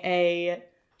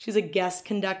she's a guest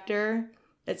conductor.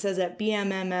 It says at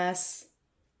BMMS,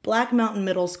 Black Mountain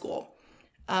Middle School.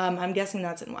 I'm guessing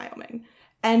that's in Wyoming.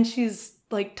 And she's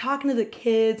like talking to the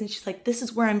kids and she's like, this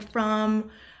is where I'm from.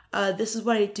 This is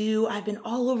what I do. I've been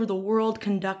all over the world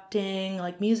conducting,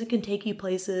 like music can take you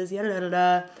places, yada, yada,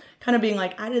 yada. Kind of being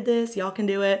like, I did this, y'all can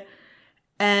do it.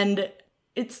 And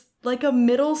it's like a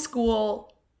middle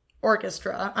school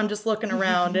orchestra. I'm just looking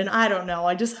around and I don't know.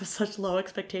 I just have such low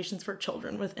expectations for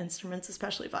children with instruments,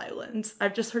 especially violins.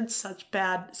 I've just heard such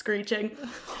bad screeching.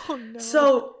 Oh, no.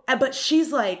 So, but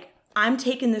she's like, I'm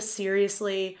taking this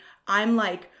seriously. I'm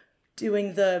like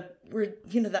doing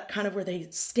that kind of where they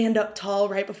stand up tall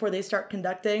right before they start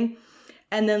conducting.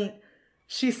 And then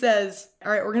she says,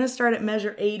 all right, we're going to start at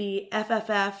measure 80,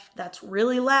 FFF. That's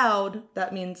really loud.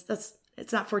 That means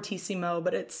it's not fortissimo,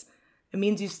 but it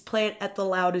means you play it at the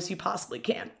loudest you possibly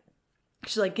can.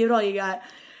 She's like, give it all you got.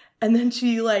 And then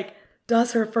she like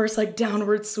does her first like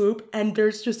downward swoop and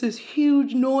there's just this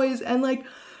huge noise and like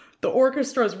the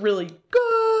orchestra is really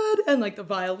good and like the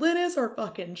violinists are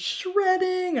fucking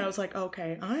shredding. And I was like,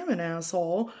 okay, I'm an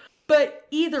asshole. But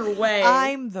either way,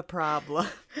 I'm the problem.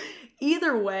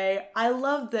 Either way, I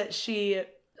love that she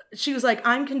was like,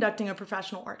 I'm conducting a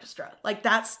professional orchestra. Like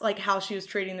that's like how she was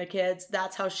treating the kids.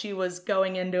 That's how she was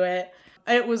going into it.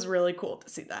 It was really cool to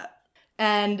see that.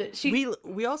 And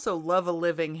we also love a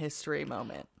living history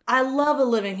moment. I love a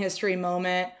living history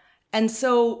moment. And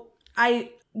so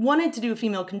I wanted to do a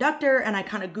female conductor and I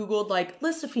kind of Googled like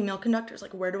list of female conductors.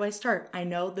 Like, where do I start? I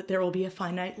know that there will be a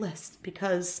finite list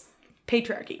because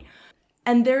patriarchy.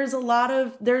 And there's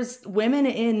women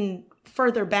in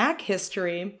further back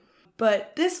history,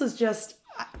 but this was just,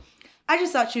 I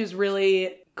just thought she was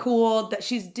really cool that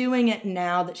she's doing it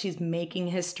now, that she's making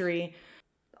history.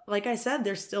 Like I said,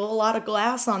 there's still a lot of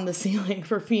glass on the ceiling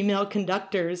for female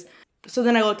conductors. So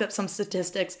then I looked up some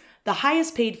statistics. The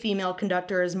highest paid female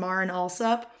conductor is Maren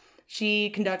Alsop. She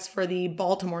conducts for the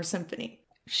Baltimore Symphony.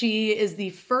 She is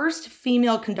the first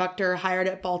female conductor hired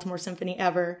at Baltimore Symphony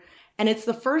ever. And it's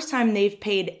the first time they've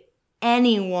paid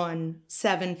anyone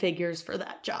 7 figures for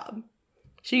that job.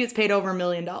 She gets paid over $1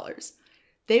 million.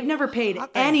 They've never paid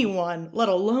anyone, let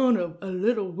alone a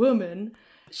little woman.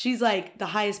 She's like the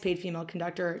highest paid female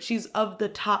conductor. She's of the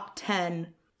top 10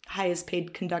 highest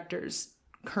paid conductors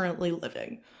currently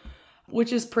living,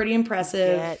 which is pretty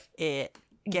impressive.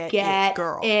 Get it,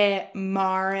 girl. It,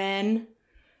 Maren.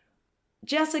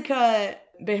 Jessica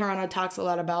Bejarano talks a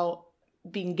lot about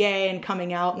being gay and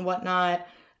coming out and whatnot.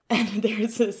 And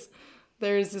there's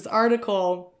this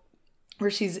article where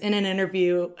she's in an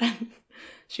interview.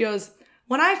 She goes,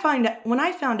 when I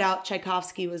found out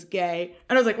Tchaikovsky was gay,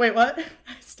 and I was like, wait, what?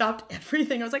 I stopped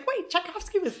everything. I was like, wait,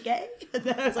 Tchaikovsky was gay? And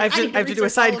then I was like, I have to do a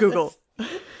side Google.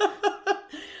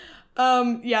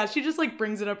 Yeah, she just like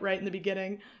brings it up right in the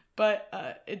beginning, but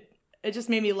it just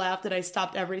made me laugh that I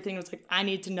stopped everything. It was like, I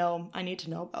need to know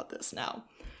about this now.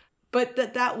 But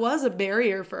that was a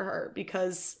barrier for her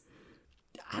because,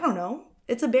 I don't know,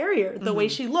 it's a barrier. The way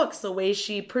she looks, the way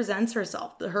she presents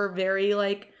herself, the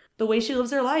way she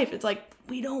lives her life. It's like,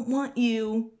 we don't want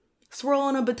you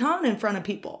swirling a baton in front of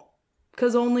people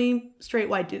because only straight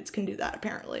white dudes can do that,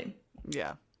 apparently.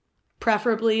 Yeah.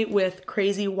 Preferably with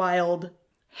crazy, wild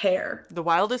hair. The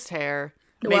wildest hair.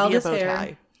 Maybe a bow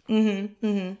tie. Mm-hmm.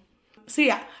 Mm-hmm. So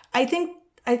yeah, I think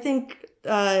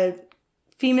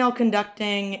female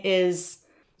conducting is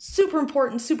super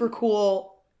important, super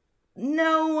cool.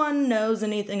 No one knows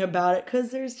anything about it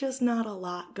because there's just not a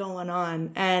lot going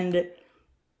on. And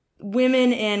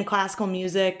women in classical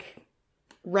music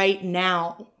right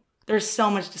now, there's so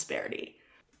much disparity.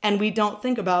 And we don't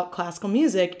think about classical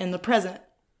music in the present,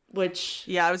 which...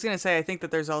 Yeah, I was going to say, I think that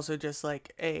there's also just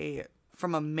like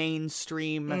from a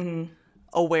mainstream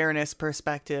awareness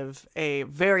perspective, a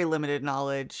very limited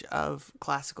knowledge of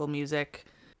classical music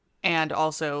and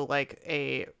also like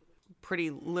a pretty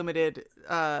limited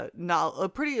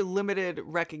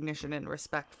recognition and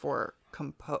respect for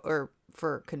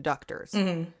conductors.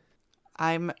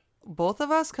 Both of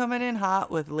us coming in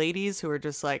hot with ladies who are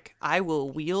just like, I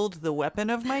will wield the weapon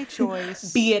of my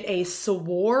choice. Be it a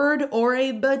sword or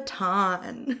a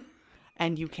baton.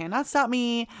 And you cannot stop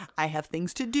me. I have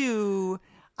things to do.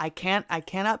 I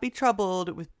cannot be troubled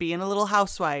with being a little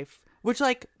housewife. Which,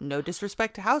 like, no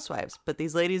disrespect to housewives, but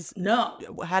these ladies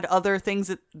had other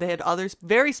things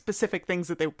very specific things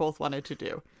that they both wanted to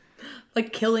do.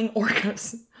 Like killing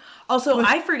orcas. Also,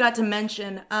 I forgot to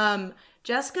mention,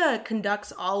 Jessica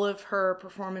conducts all of her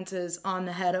performances on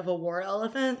the head of a war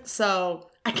elephant. So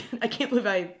I can't believe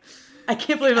I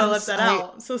left that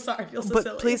out. I'm so sorry. I feel so silly.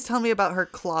 But please tell me about her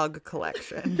clog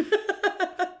collection.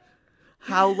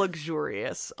 How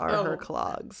luxurious are her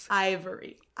clogs?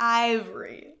 Ivory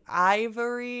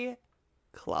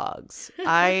clogs.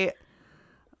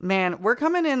 We're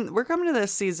coming to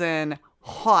this season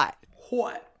hot.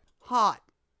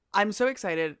 I'm so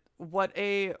excited.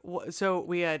 So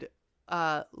we had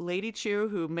Lady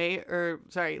Chu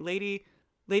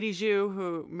Lady Zhu,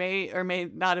 who may or may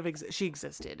not have she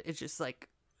existed. It's just like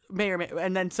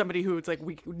and then somebody who it's like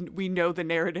we know the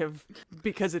narrative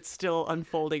because it's still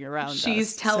unfolding around us.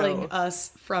 She's telling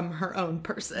us from her own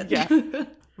person. Yeah.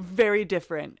 Very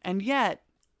different. And yet,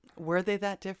 were they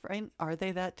that different? Are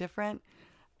they that different?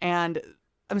 And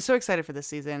I'm so excited for this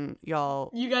season,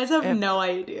 y'all. You guys have no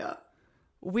idea.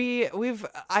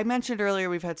 I mentioned earlier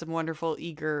we've had some wonderful,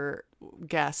 eager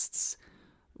guests.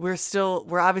 We're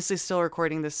obviously still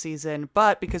recording this season,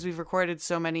 but because we've recorded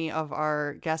so many of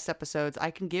our guest episodes,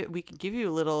 we can give you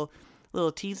a little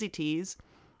teasy tease,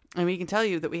 and we can tell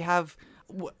you that we have,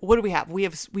 what do we have? We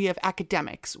have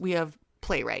academics, we have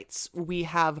playwrights, we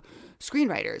have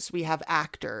screenwriters, we have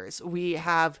actors, we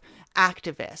have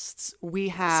activists, we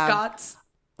have Scots.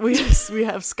 We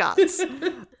have Scots.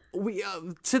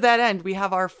 To that end, we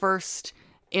have our first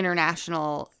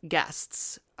international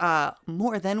guests,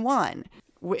 more than one.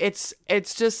 It's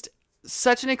just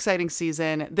such an exciting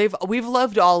season. We've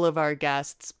loved all of our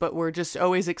guests, but we're just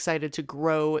always excited to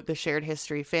grow the Shared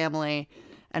History family,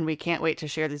 and we can't wait to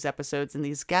share these episodes and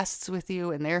these guests with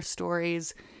you and their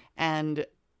stories. And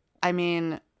I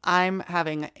mean, I'm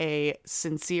having a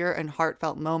sincere and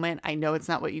heartfelt moment. I know it's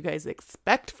not what you guys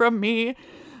expect from me,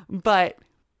 but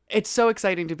it's so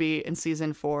exciting to be in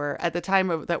season 4. At the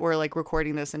time that we're like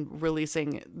recording this and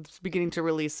beginning to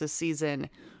release this season,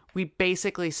 we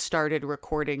basically started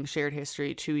recording Shared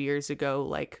History 2 years ago,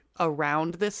 like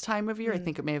around this time of year. I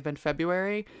think it may have been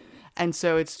February. And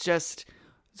so it's just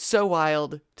so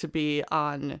wild to be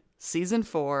on season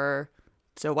 4.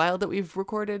 So wild that we've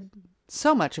recorded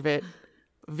so much of it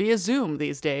via Zoom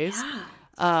these days.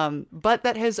 Yeah. But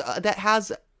that has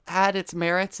had its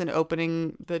merits in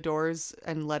opening the doors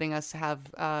and letting us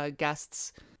have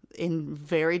guests in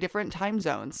very different time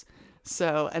zones.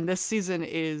 So, and this season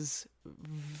is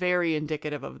very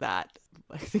indicative of that.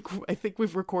 I think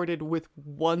we've recorded with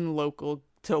one local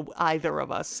to either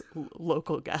of us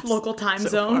local guest. Local time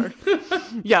zone.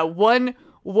 Yeah, one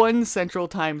central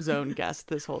time zone guest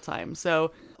this whole time.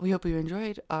 So we hope you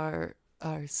enjoyed our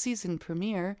season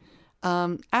premiere.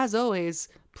 As always,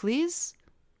 please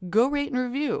go rate and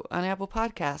review on Apple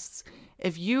Podcasts.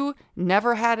 If you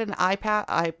never had an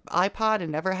iPod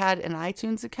and never had an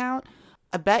iTunes account,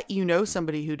 I bet you know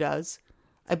somebody who does.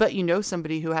 I bet you know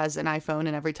somebody who has an iPhone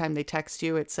and every time they text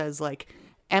you, it says like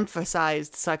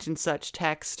emphasized such and such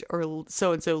text or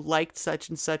so-and-so liked such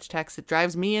and such text. It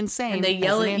drives me insane. And they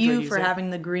yell at you for having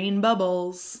the green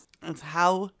bubbles. That's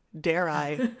how dare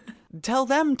I tell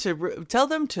them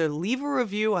to leave a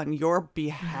review on your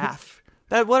behalf.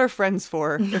 What are friends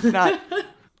for if not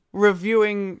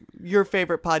reviewing your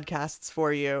favorite podcasts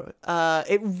for you?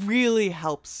 It really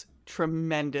helps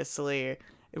tremendously.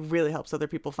 It really helps other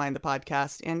people find the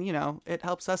podcast. And, it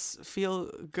helps us feel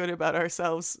good about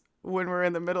ourselves when we're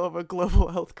in the middle of a global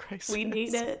health crisis. We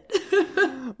need it.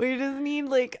 We just need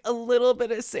like a little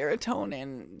bit of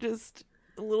serotonin. Just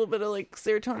a little bit of like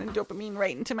serotonin, dopamine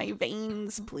right into my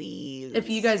veins, please. If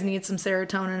you guys need some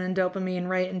serotonin and dopamine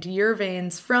right into your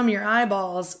veins from your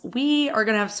eyeballs, we are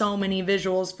going to have so many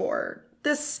visuals for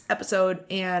this episode.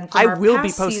 And I will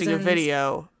be posting a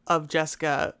video of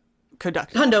Jessica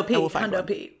conducting. Hundo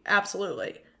P.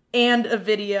 Absolutely. And a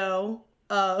video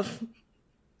of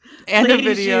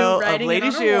Lady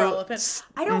Shu.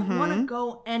 I don't want to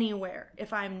go anywhere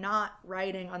if I'm not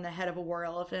riding on the head of a war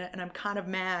elephant, and I'm kind of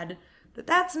mad that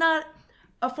that's not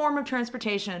a form of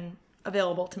transportation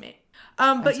available to me.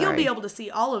 But you'll be able to see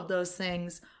all of those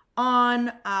things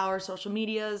on our social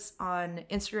medias, on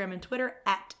Instagram and Twitter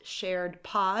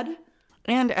 @SharedPod.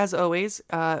 And as always,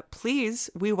 please,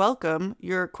 we welcome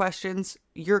your questions.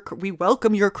 We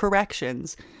welcome your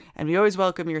corrections, and we always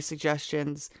welcome your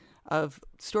suggestions of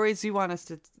stories you want us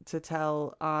to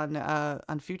tell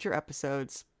on future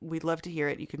episodes. We'd love to hear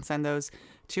it. You can send those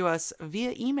to us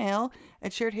via email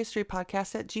at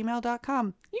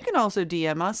sharedhistorypodcast@gmail.com. You can also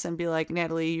DM us and be like,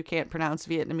 Natalie, you can't pronounce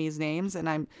Vietnamese names, and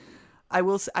I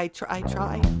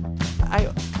try.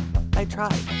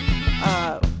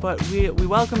 But we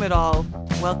welcome it all.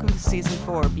 Welcome to season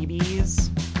 4, BBs.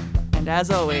 And as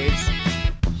always,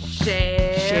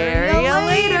 share you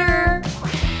later.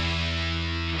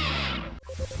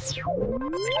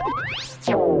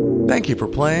 Thank you for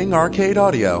playing Arcade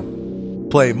Audio.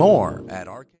 Play more at